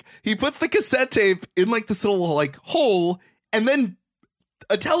music. He puts the cassette tape in like this little like hole, and then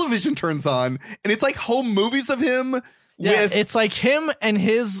a television turns on, and it's like home movies of him. Yeah, with it's like him and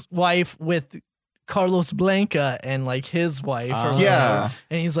his wife with Carlos Blanca and like his wife. Or Yeah. whatever.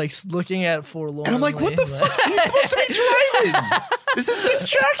 And he's like looking at forlornly. And I'm like, what the fuck? He's supposed to be driving. This is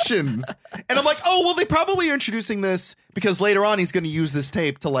distractions. And I'm like, oh, well, they probably are introducing this because later on he's going to use this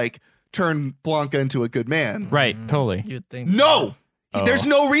tape to like turn Blanca into a good man. Right, totally. You'd think. No, Oh. there's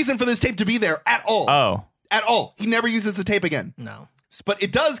no reason for this tape to be there at all. Oh. At all. He never uses the tape again. No. But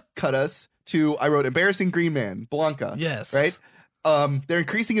it does cut us to, I wrote, embarrassing green man, Blanca. Yes. Right? They're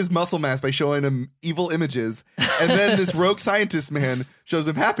increasing his muscle mass by showing him evil images. And then this rogue scientist man shows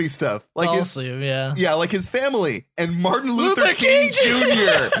him happy stuff. Like Dhalsim, yeah. Yeah, like his family and Martin Luther King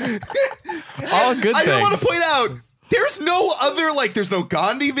Jr. All good I things. want to point out, there's no other, like, there's no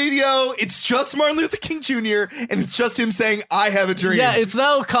Gandhi video. It's just Martin Luther King Jr. and it's just him saying, I have a dream. Yeah, it's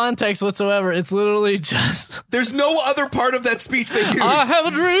no context whatsoever. It's literally just There's no other part of that speech they use. I have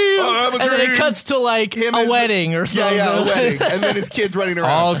a dream. I have a And then dream. it cuts to like Him a as- wedding or something. Yeah, a wedding. And then his kids running around.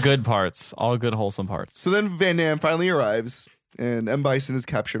 All good parts. All good, wholesome parts. So then Van Damme finally arrives, and M. Bison has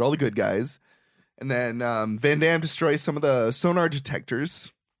captured all the good guys. And then Van Damme destroys some of the sonar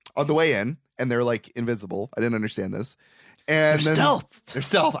detectors on the way in, and they're like invisible. I didn't understand this. And They're stealth. They're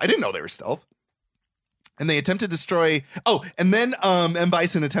stealth. I didn't know they were stealth. And they attempt to destroy. Oh, and then M.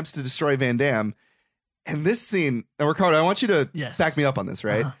 Bison attempts to destroy Van Damme. And this scene, now Ricardo, I want you to Yes. back me up on this,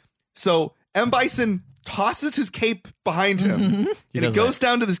 right? So M. Bison tosses his cape behind him, and he does goes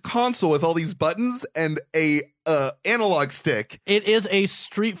down to this console with all these buttons and a analog stick. It is a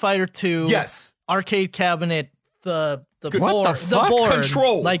Street Fighter 2 Yes, arcade cabinet. The What board, the fuck? board,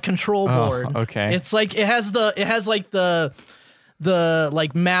 Control. like control Oh, board. okay. It's like it has like the the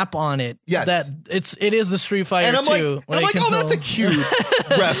like map on it. Yes. That it is the Street Fighter And I'm 2. like, oh, that's a cute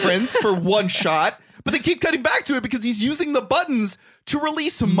reference for one shot. But they keep cutting back to it because he's using the buttons to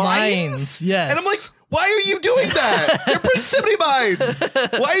release mines. Yes. And I'm like, why are you doing that? They're proximity mines.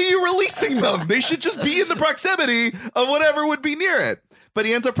 Why are you releasing them? They should just be in the proximity of whatever would be near it. But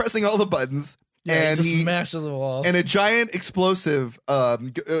he ends up pressing all the buttons. And he smashes the wall. And a giant explosive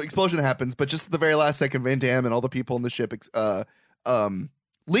explosion happens. But just at the very last second, Van Damme and all the people in the ship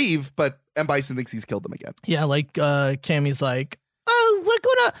leave. But M. Bison thinks he's killed them again. Yeah, like Cammy's like, oh,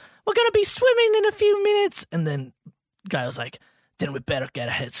 we're gonna be swimming in a few minutes. And then guy was like, then we better get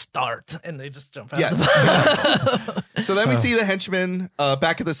a head start. And they just jump out. Yes. So then we see the henchman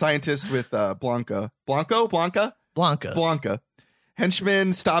back at the scientist with Blanka. Blanka.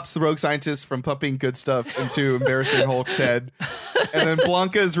 Henchman stops the rogue scientist from pumping good stuff into embarrassing Hulk's head. And then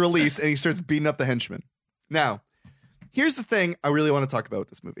Blanka is released and he starts beating up the henchman. Now, here's the thing I really want to talk about with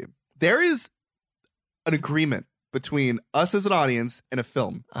this movie. There is an agreement between us as an audience and a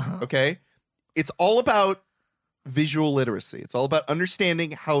film. Okay? It's all about visual literacy. It's all about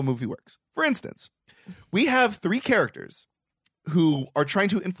understanding how a movie works. For instance, we have 3 characters who are trying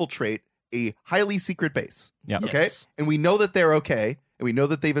to infiltrate a highly secret base. Yeah. Okay? Yes. And we know that they're okay, and we know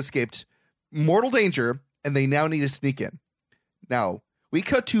that they've escaped mortal danger, and they now need to sneak in. Now, we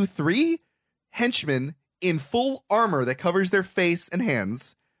cut to 3 henchmen in full armor that covers their face and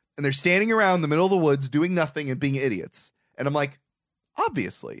hands, and they're standing around the middle of the woods doing nothing and being idiots. And I'm like,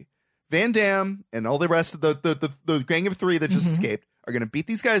 obviously, Van Damme and all the rest of the gang of 3 that just escaped are going to beat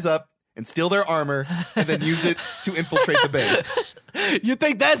these guys up and steal their armor and then use it to infiltrate the base. You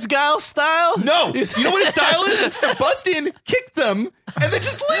think that's Guile's style? No. You know what his style is? It's to bust in, kick them, and then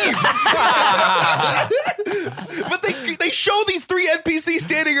just leave. But they show these 3 NPCs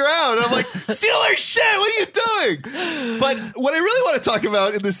standing around. And I'm like, steal our shit. What are you doing? But what I really want to talk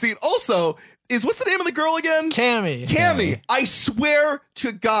about in this scene also is, what's the name of the girl again? Cammy. I swear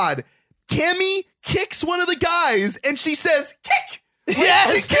to God, Cammy kicks one of the guys and she says, kick.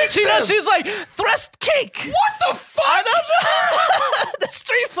 Yes, she kicks him. does. She's like, thrust kick. What the fuck? The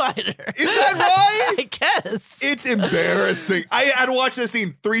Street Fighter. Is that right? I guess. It's embarrassing. I had to watch that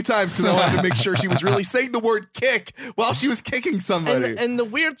scene 3 times because I wanted to make sure she was really saying the word kick while she was kicking somebody. And the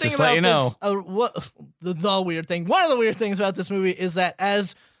weird thing Just about let you this, the weird thing, one of the weird things about this movie is that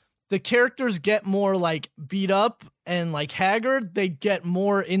as the characters get more like beat up and like haggard, they get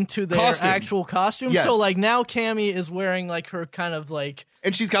more into their actual costume. Yes. So like now Cammy is wearing like her kind of like,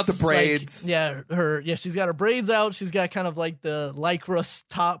 and she's got the braids. Like, she's got her braids out. She's got kind of like the lycra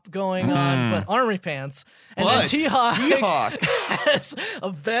top going on, but army pants. And then T-Hawk has a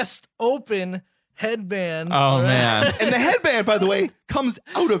vest open headband. Oh, man. And the headband, by the way, comes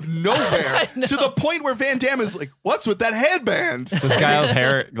out of nowhere to the point where Van Damme is like, what's with that headband? Does Guile's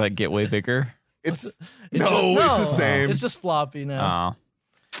hair like get way bigger? It's the same. It's just floppy now. Oh.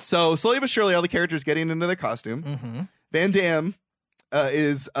 So slowly but surely, all the characters getting into their costume. Van Damme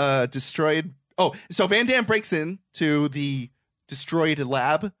is destroyed. Oh, so Van Damme breaks in to the destroyed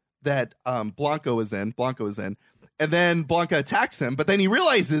lab that Blanka is in, and then Blanka attacks him. But then he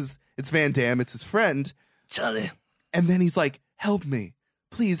realizes it's Van Damme, it's his friend, Charlie. And then he's like, "Help me,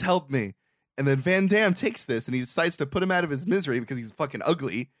 please help me." And then Van Damme takes this and he decides to put him out of his misery because he's fucking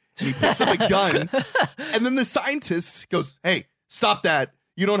ugly. And he picks up a gun. And then the scientist goes, "Hey, stop that.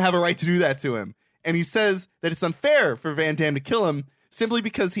 You don't have a right to do that to him." And he says that it's unfair for Van Damme to kill him simply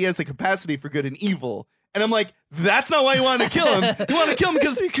because he has the capacity for good and evil. And I'm like, that's not why you wanted to kill him. You wanted to kill him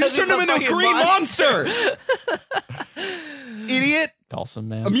because you just turned him into a green monster. Idiot. Dhalsim,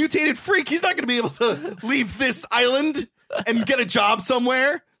 man. A mutated freak. He's not going to be able to leave this island and get a job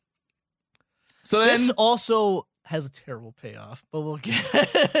somewhere. So then, this also has a terrible payoff, but we'll get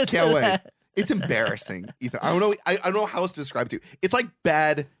can't wait. It's embarrassing, Ethan. I don't know how else to describe it to you. It's like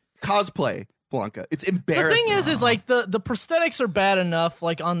bad cosplay, Blanka. It's embarrassing. The thing is like the prosthetics are bad enough,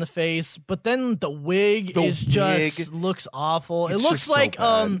 like on the face, but then the wig just looks awful. It looks like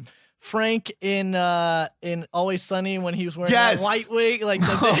Frank in Always Sunny when he was wearing that white wig, like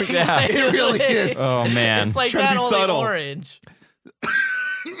the big white it really wig. is. Oh man, it's like that only subtle. Orange.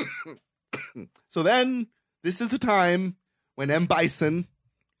 So then, this is the time when M. Bison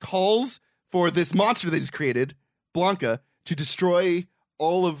calls for this monster that he's created, Blanka, to destroy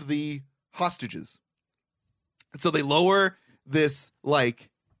all of the hostages. And so they lower this like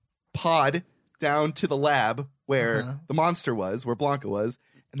pod down to the lab where the monster was, where Blanka was,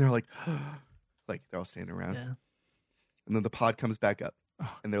 and they're like, like they're all standing around. Yeah. And then the pod comes back up,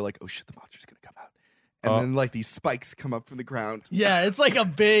 and they're like, "Oh shit, the monster's gonna come out." And then like these spikes come up from the ground. Yeah, it's like a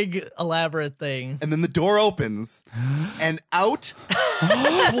big elaborate thing. And then the door opens and out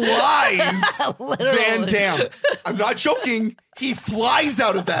flies Van Damme. I'm not joking. He flies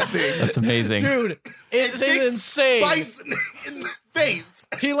out of that thing. That's amazing. Dude, it's Kicks insane. Bison in the face.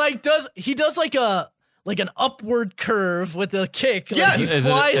 He does like an upward curve with a kick. Like, Yes! he Is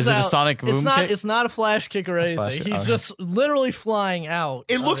flies it a out. Sonic boom kick? It's not a flash kick or anything. Flash- He's okay. just literally flying out.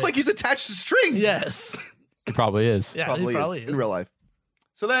 It of looks like he's attached to string. Yes. It probably is. Yeah, he probably is. in real life.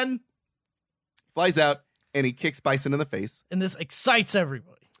 So then flies out and he kicks Bison in the face. And this excites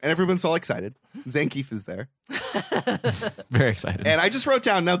everybody. And everyone's all excited. Zangief is there. Very excited. And I just wrote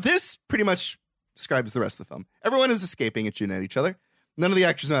down, now this pretty much describes the rest of the film. Everyone is escaping and shooting at each other. None of the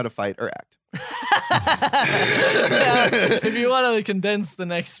actors know how to fight or act. If you want to condense the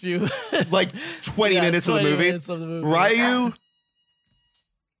next few Like 20 minutes of the 20 movie. minutes of the movie.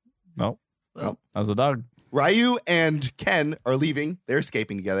 Nope. Nope. That was a dog. Ryu and Ken are leaving. They're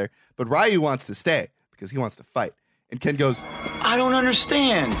escaping together. But Ryu wants to stay because he wants to fight. And Ken goes, I don't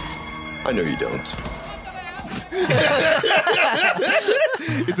understand. I know you don't.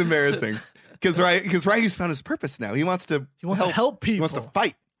 it's embarrassing. Because Ryu's found his purpose now. He wants to help people. He wants to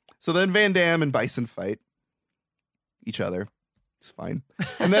fight. So then Van Damme and Bison fight each other. It's fine.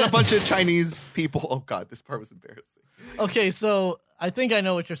 And then a bunch of Chinese people. Oh, God, this part was embarrassing. Okay, so I think I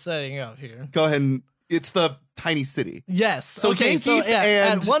know what you're setting up here. Go ahead and it's the tiny city. Yes. So okay, Zangief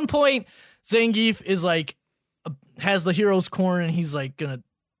and at one point, Zangief is like has the hero's corner and he's like gonna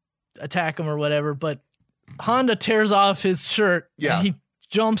attack him or whatever, but Honda tears off his shirt. Yeah. And he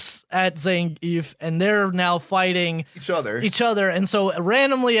jumps at Zangief and they're now fighting Each other. and so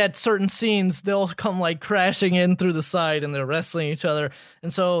randomly at certain scenes they'll come like crashing in through the side and they're wrestling each other.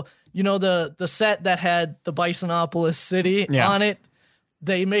 And so you know the set that had the Bisonopolis city on it,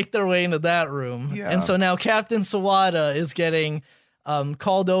 they make their way into that room. Yeah. And so now Captain Sawada is getting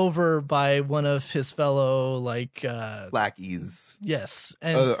called over by one of his fellow lackeys. Yes.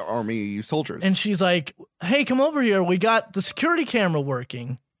 And army soldiers. and she's like, "Hey, come over here. We got the security camera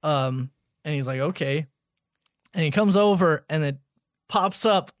working." And he's like, "Okay." And he comes over and it pops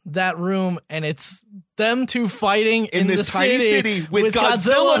up that room and it's them two fighting in this the tiny city with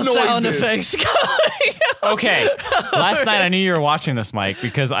Godzilla sound noises. effects going. Okay. Last night I knew you were watching this, Mike,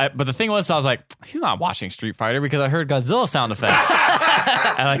 but the thing was, I was like, he's not watching Street Fighter because I heard Godzilla sound effects.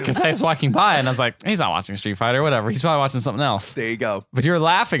 And because I was walking by and I was like, he's not watching Street Fighter, whatever. He's probably watching something else. There you go. But you were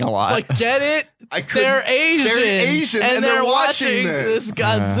laughing a lot. Like, get it? couldn't- They're Asian. They're Asian and they're watching this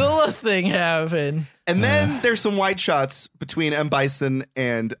Godzilla thing happen. And then there's some wide shots between M. Bison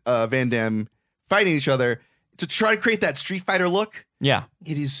and Van Damme fighting each other to try to create that Street Fighter look. Yeah.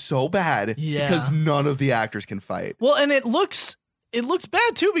 It is so bad Yeah. because none of the actors can fight. Well, and it looks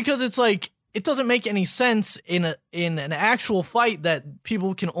bad too because it's like it doesn't make any sense in an actual fight that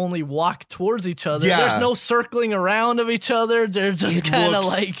people can only walk towards each other. Yeah. There's no circling around of each other. They're just It kind of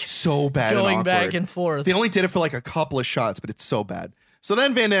looks like so bad going and back awkward. and forth. They only did it for like a couple of shots, but it's so bad. So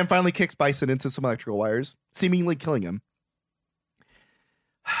then Van Damme finally kicks Bison into some electrical wires, seemingly killing him.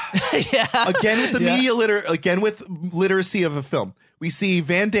 Yeah. Again with the Yeah. media with literacy of a film. We see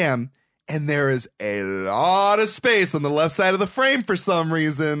Van Damme, and there is a lot of space on the left side of the frame for some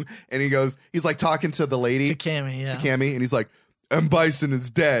reason. And he's like talking to the lady, To Cammy, yeah. to Cammy, and he's like, M. Bison is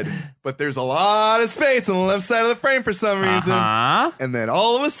dead, but there's a lot of space on the left side of the frame for some reason. Uh-huh. And then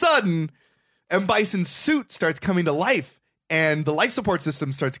all of a sudden, M. Bison's suit starts coming to life. And the life support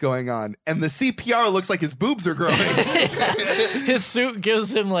system starts going on, and the CPR looks like his boobs are growing. His suit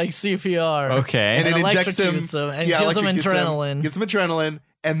gives him like CPR. Okay. And it injects him, electrocutes him and gives him electrocutes adrenaline. Gives him adrenaline,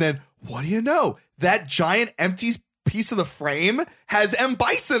 and then what do you know? That giant empty piece of the frame has M.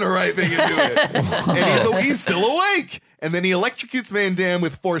 Bison arriving into it, and he's still awake. And then he electrocutes Van Damme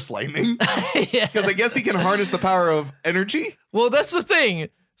with force lightning Yeah. because I guess he can harness the power of energy. Well, that's the thing.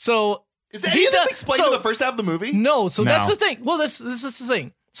 So Is any of this explained in the first half of the movie? No, so that's No. the thing. Well, this is the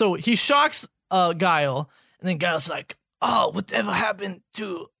thing. So he shocks Guile, and then Guile's like, "Oh, whatever happened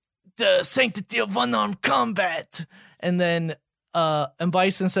to the sanctity of unarmed combat?" And then and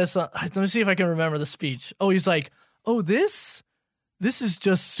Bison says, "Let me see if I can remember the speech." Oh, he's like, "Oh, this is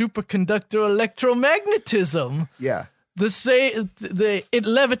just superconductor electromagnetism. Yeah. It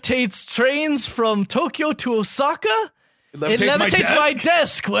levitates trains from Tokyo to Osaka." It It levitates levitates my my desk.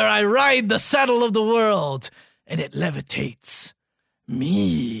 desk where I ride the saddle of the world, and it levitates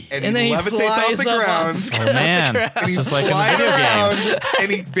me. And he then levitates off flies the up ground. Oh, man. And It's he's just like in the flying video around, game.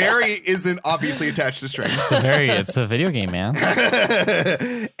 and he isn't obviously attached to strings. It's a video game, man.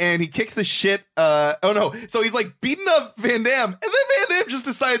 And he kicks the shit. So he's like beating up Van Damme, and then Van Damme just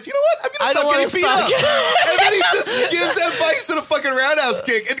decides, you know what? I'm to stop getting beat up. And then he just gives M. Bison a fucking roundhouse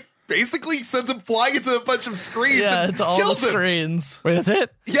kick and basically sends him flying into a bunch of screens and into all kills the him. screens. Wait, that's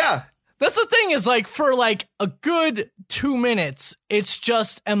it? Yeah. That's the thing is, like, for like a good 2 minutes, it's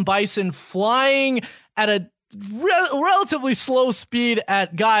just M. Bison flying at a relatively slow speed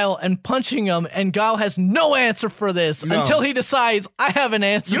at Guile and punching him, and Guile has no answer for this until he decides, I have an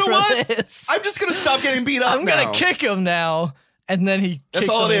answer for this. I'm just going to stop getting beat up I'm going to kick him now. And then he kicks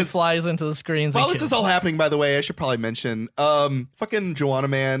him and flies into the screens. While this is all happening, by the way, I should probably mention, fucking Joanna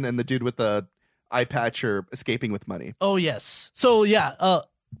Man and the dude with the eye patch are escaping with money. Oh, yes. So, yeah,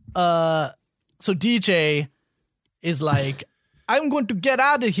 so DJ is like, I'm going to get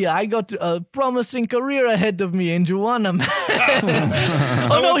out of here. I got a promising career ahead of me in Joanna Man.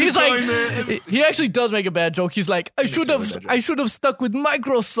 He's like, he actually does make a bad joke. He's like, I should have stuck with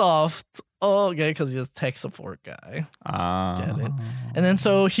Microsoft. Oh, okay, because he's a tech support guy. Get it? And then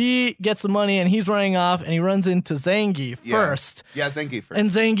so he gets the money and he's running off and he runs into Zangief first. Yeah, Zangief first. And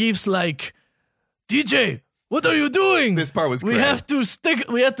Zangief's like, DJ, what are you doing? This part was great. We have to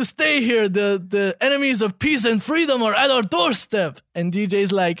stay here. The enemies of peace and freedom are at our doorstep. And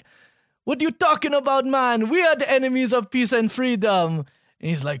DJ's like, what are you talking about, man? We are the enemies of peace and freedom. And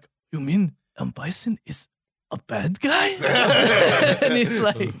he's like, you mean M. Bison is a bad guy? And he's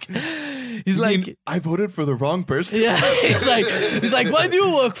like, I voted for the wrong person. Yeah, he's like, why do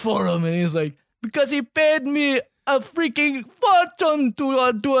you work for him? And he's like, because he paid me a freaking fortune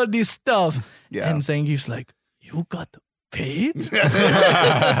to do all this stuff. Yeah. And Zangief's like, you got paid?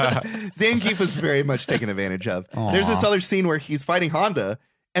 Zangief was very much taken advantage of. Aww. There's this other scene where he's fighting Honda,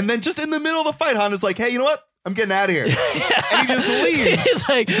 and then just in the middle of the fight, Honda's like, hey, you know what? I'm getting out of here. And he just leaves. He's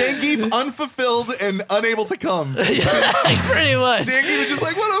like, Zangief unfulfilled and unable to come. Pretty much. Zangief is just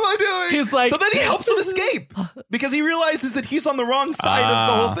like, what am I doing? He's like, so then he helps him escape because he realizes that he's on the wrong side of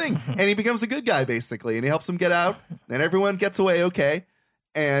the whole thing. And he becomes a good guy, basically. And he helps him get out. And everyone gets away okay.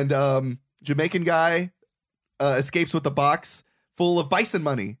 And Jamaican guy escapes with a box full of Bison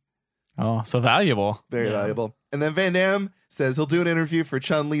money. Oh, so valuable. Very valuable. And then Van Damme says he'll do an interview for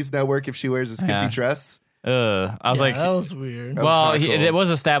Chun-Li's network if she wears a skimpy dress. I was like, that was weird. Well, it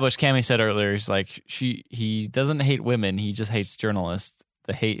was established. Cammy said earlier, he's like, he doesn't hate women. He just hates journalists.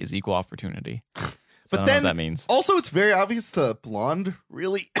 The hate is equal opportunity. So but then, I don't know what that means. Also, it's very obvious the blonde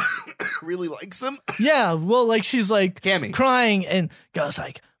really, really likes him. Yeah, well, like she's like Cammy crying, and God's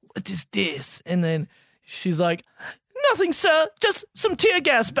like, "What is this?" And then she's like, "Nothing, sir. Just some tear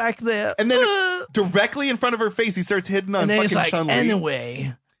gas back there." And then directly in front of her face, he starts hitting on fucking Chun-Li.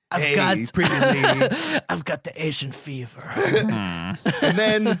 Anyway. I've got the Asian fever. And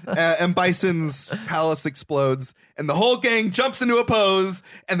then M. Bison's palace explodes, and the whole gang jumps into a pose,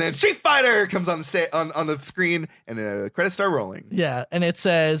 and then Street Fighter comes on the on the screen, and the credits start rolling. Yeah, and it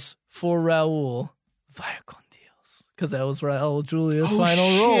says, for Raul, vaya con Dios, because that was Raul Julia's final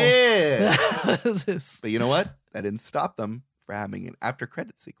role. But you know what? That didn't stop them for having an after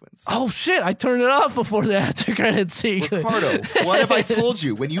credit sequence. Oh shit, I turned it off before the after credit sequence. Ricardo, what have I told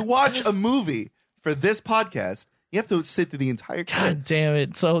you? When you watch a movie for this podcast, you have to sit through the entire credits. God damn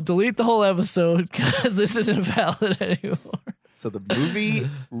it. So delete the whole episode because this isn't valid anymore. So the movie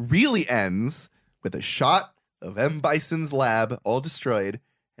really ends with a shot of M. Bison's lab all destroyed,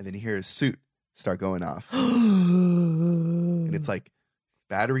 and then you hear his suit start going off. And it's like,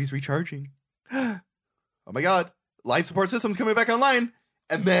 batteries recharging. Oh my God. Life support system's coming back online.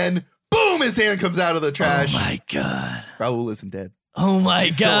 And then, boom, his hand comes out of the trash. Oh my God. Raul isn't dead. Oh my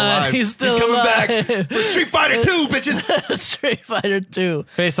God. He's still coming alive. back for Street Fighter 2, bitches. Street Fighter 2.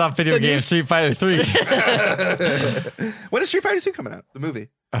 Face-off video game, Street Fighter 3. When is Street Fighter 2 coming out? The movie.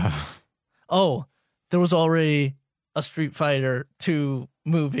 Oh, there was already a Street Fighter 2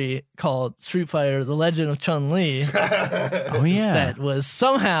 movie called Street Fighter: The Legend of Chun-Li. Oh, yeah. That was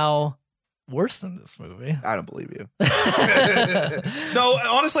somehow worse than this movie. I don't believe you. No,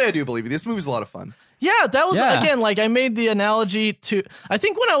 honestly, I do believe you. This movie's a lot of fun. Yeah, that was, again, like I made the analogy to, I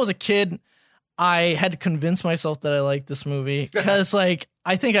think when I was a kid, I had to convince myself that I liked this movie because like,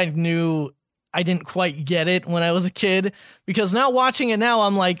 I think I knew I didn't quite get it when I was a kid, because now watching it now,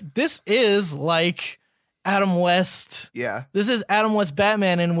 I'm like, this is like Adam West. Yeah. This is Adam West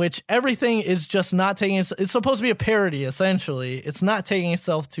Batman, in which everything is just not taking it's supposed to be a parody, essentially. It's not taking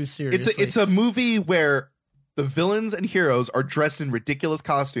itself too seriously. It's a movie where the villains and heroes are dressed in ridiculous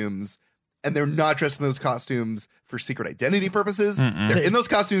costumes, and they're not dressed in those costumes for secret identity purposes. They're in those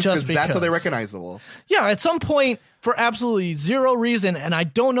costumes because that's how they're recognizable. Yeah, at some point, for absolutely zero reason, and I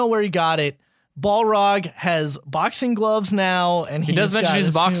don't know where he got it, Balrog has boxing gloves now, and he does mention he's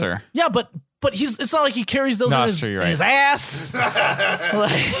a boxer. Yeah, but But it's not like he carries those No, in, it's true, you're in his ass.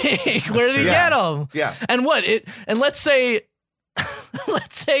 Like, where did he get them? Yeah. And and let's say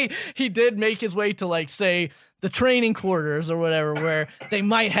he did make his way to, like, say, the training quarters or whatever, where they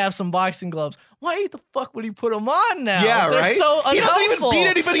might have some boxing gloves. Why the fuck would he put them on now? Yeah, They're right? so He doesn't even unhelpful. beat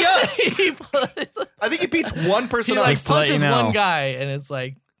anybody up. He I think he beats one person up. like Just to let punches you know. one guy, and it's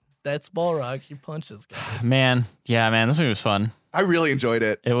like, that's Balrog. He punches guys. Man, this movie was fun. I really enjoyed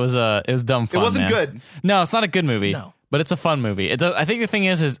it. It was dumb fun. It wasn't man. good. No, it's not a good movie. No. But it's a fun movie. I think the thing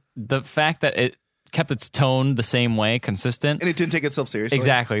is the fact that it kept its tone the same way, consistent. And it didn't take itself seriously.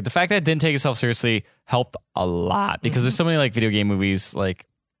 Exactly. The fact that it didn't take itself seriously helped a lot because there's so many like video game movies like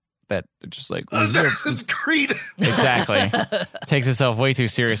that are just like It's Creed. exactly takes itself way too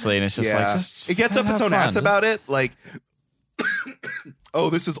seriously, and it's just like it gets up its own ass about it. Like, oh,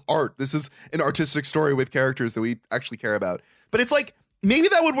 this is art. This is an artistic story with characters that we actually care about. But it's like maybe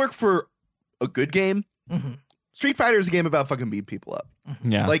that would work for a good game. Mm-hmm. Street Fighter is a game about fucking beating people up.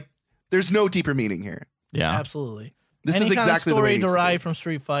 Yeah. Like, there's no deeper meaning here. Yeah. Absolutely. This Any is kind exactly of the way story it needs to derived be. from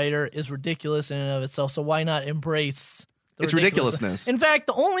Street Fighter is ridiculous in and of itself. So why not embrace It's ridiculousness. In fact,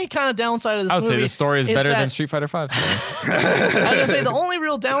 the only kind of downside of this I would movie say the story is better that, than Street Fighter 5. I was gonna say the only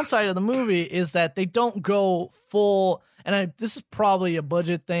real downside of the movie is that they don't go full. And this is probably a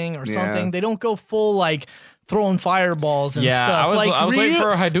budget thing or something. They don't go full like throwing fireballs and stuff. I was waiting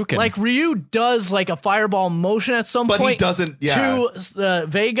for a Hadouken. Like Ryu does like a fireball motion at some But point. he doesn't. Yeah. To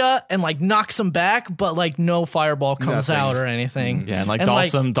Vega and like knocks him back, but like no fireball comes Nothing. out or anything. Yeah, and like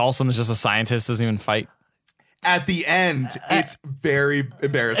Dhalsim is just a scientist, doesn't even fight. At the end, it's very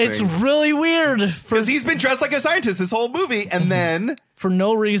embarrassing. It's really weird because he's been dressed like a scientist this whole movie, and then for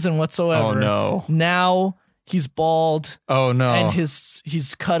no reason whatsoever. Oh no! Now he's bald. Oh no! And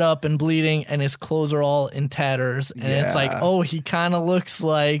he's cut up and bleeding, and his clothes are all in tatters. And it's like, oh, he kind of looks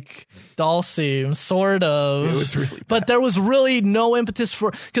like Dhalsim, sort of. It was really bad. But there was really no impetus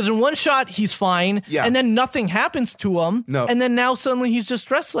for, because in one shot he's fine, and then nothing happens to him. No. And then now suddenly he's just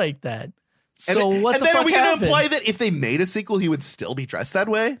dressed like that. So what the then fuck are we going to happened? imply that if they made a sequel, he would still be dressed that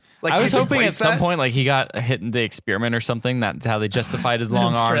way? Like I was he's hoping at embraced some that? point, like he got hit in the experiment or something. That's how they justified his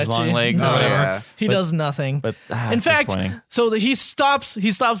long arms, Stretchy. long legs, or Oh, whatever. yeah. He does nothing. But in it's fact, disappointing. so that he stops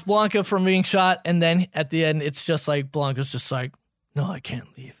Blanka from being shot, and then at the end, it's just like Blanka's just like, no, I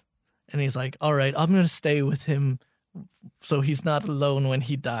can't leave, and he's like, all right, I'm gonna stay with him, so he's not alone when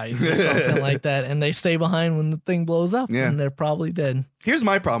he dies or something like that, and they stay behind when the thing blows up, Yeah. and they're probably dead. Here's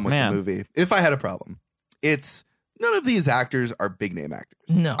my problem with Man. the movie. If I had a problem, it's none of these actors are big name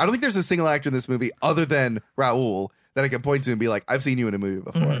actors. No. I don't think there's a single actor in this movie other than Raul that I can point to and be like, I've seen you in a movie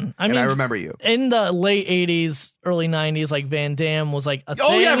before, and I remember you. In the late 80s, early 90s, like Van Damme was like a Oh,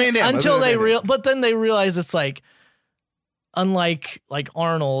 thing yeah, Van Damme. until Van they Damme. but then they realized it's like, unlike like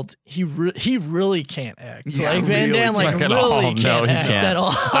Arnold, he really can't act. Yeah, like Van really Damme, like Not at really all. can't No, he act can't. at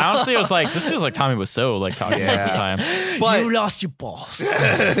all. I honestly was like, this feels like Tommy Wiseau, like talking about this time. But You lost your balls.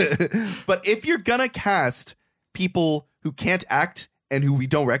 but if you're gonna cast people who can't act and who we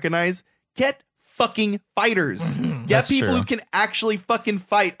don't recognize, get fucking fighters. Get That's people true. who can actually fucking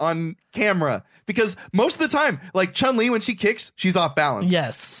fight on camera. Because most of the time, like Chun-Li, when she kicks, she's off balance.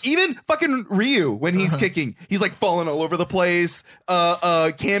 Yes. Even fucking Ryu, when he's kicking, he's like falling all over the place.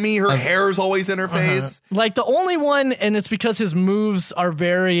 Cammy, her hair's always in her face. Like the only one, and it's because his moves are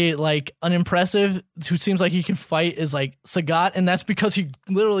very like unimpressive, who seems like he can fight, is like Zagat, and that's because he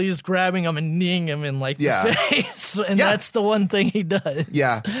literally is grabbing him and kneeing him in like Yeah. the face. And Yeah. that's the one thing he does.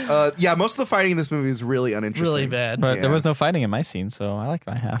 Yeah. Most of the fighting in this movie is really uninteresting. Really bad. But Yeah. there was no fighting in my scene, so I like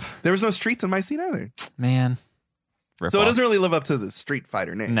my half. There was no streets in my scene either. Man. Rip So it off. doesn't really live up to the Street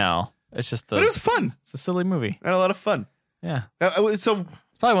Fighter name. No. It's just But it was fun. it's a silly movie. I had a lot of fun. Yeah. So It's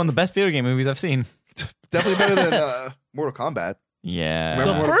probably one of the best video game movies I've seen. definitely better than Mortal Kombat. Yeah. Remember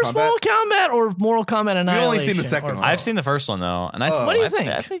The Mortal first Kombat? Mortal Kombat or Mortal Kombat Annihilation? only seen the second Or- one. I've seen the first one though, and Oh. What do you I think?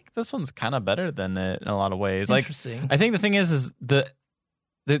 I think this one's kind of better than it in a lot of ways. Like, Interesting. I think the thing is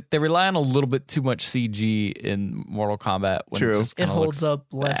they rely on a little bit too much CG in Mortal Kombat. When True. It, just It kinda holds looks up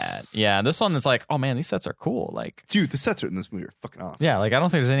bad. less. Yeah, this one is like, oh man, these sets are cool. Like, Dude, the sets in this movie are fucking awesome. yeah, like I don't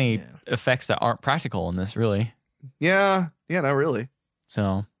think there's any Yeah. effects that aren't practical in this really. Yeah, not really.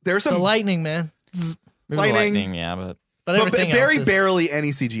 So There's The some, lightning, man. Zzz. maybe Lightning. lightning, yeah, but But but everything very else is, barely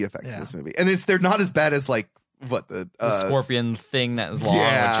any CG effects Yeah. in this movie, and they're not as bad as like what the scorpion thing that is long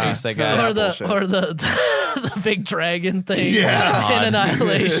yeah. would chase that or guy. bullshit. the big dragon thing. Yeah. in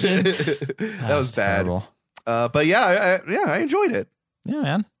Annihilation. that was bad. Terrible. But yeah, I enjoyed it. Yeah,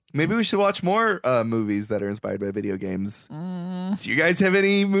 man. Maybe we should watch more movies that are inspired by video games. Do you guys have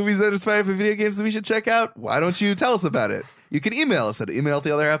any movies that are inspired by video games that we should check out? Why don't you tell us about it? You can email us at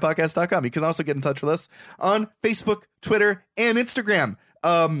email@theotherhalfpodcast.com. You can also get in touch with us on Facebook, Twitter, and Instagram.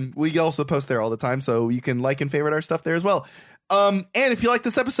 We also post there all the time, so you can like and favorite our stuff there as well. And if you like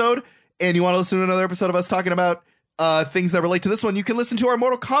this episode and you want to listen to another episode of us talking about things that relate to this one, you can listen to our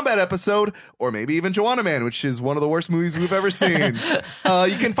Mortal Kombat episode, or maybe even Joanna Man, which is one of the worst movies we've ever seen.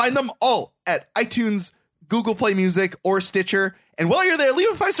 You can find them all at iTunes, Google Play Music, or Stitcher. And while you're there, leave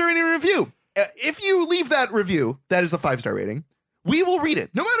a 5-star rating and review. If you leave that review, that is a 5-star rating, we will read it,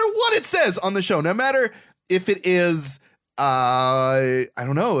 no matter what it says on the show. No matter if it is, I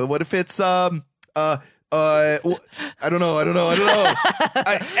don't know. What if it's, I don't know.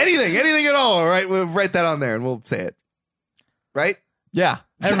 Anything at all. All right. We'll write that on there and we'll say it. Right? Yeah.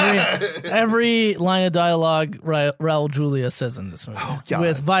 Every line of dialogue Raul Julia says in this movie. Oh, God.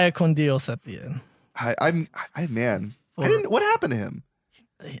 With Vaya con Dios at the end. What happened to him?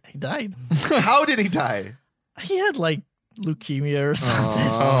 He died. How did he die? He had like leukemia or something.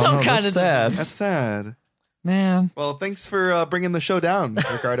 Oh, kind of sad. That's sad. Man. Well, thanks for bringing the show down,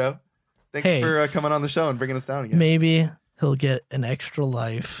 Ricardo. Thanks for coming on the show and bringing us down again. Maybe he'll get an extra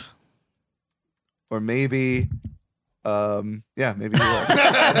life. Or maybe, maybe he will.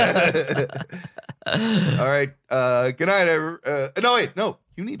 All right. Good night. No,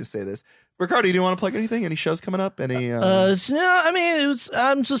 you need to say this. Ricardo, do you want to plug anything? Any shows coming up? Any? No, I mean,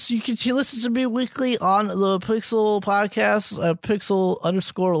 you can listen to me weekly on the Pixel podcast,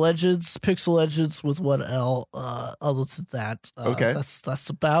 Pixel_Legends, Pixel Legends with one L. Other than that, okay, that's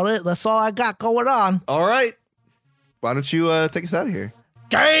about it. That's all I got going on. All right, why don't you take us out of here?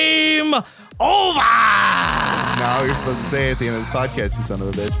 Game over. That's now you're supposed to say at the end of this podcast, you son of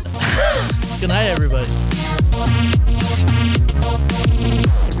a bitch. Good night, everybody.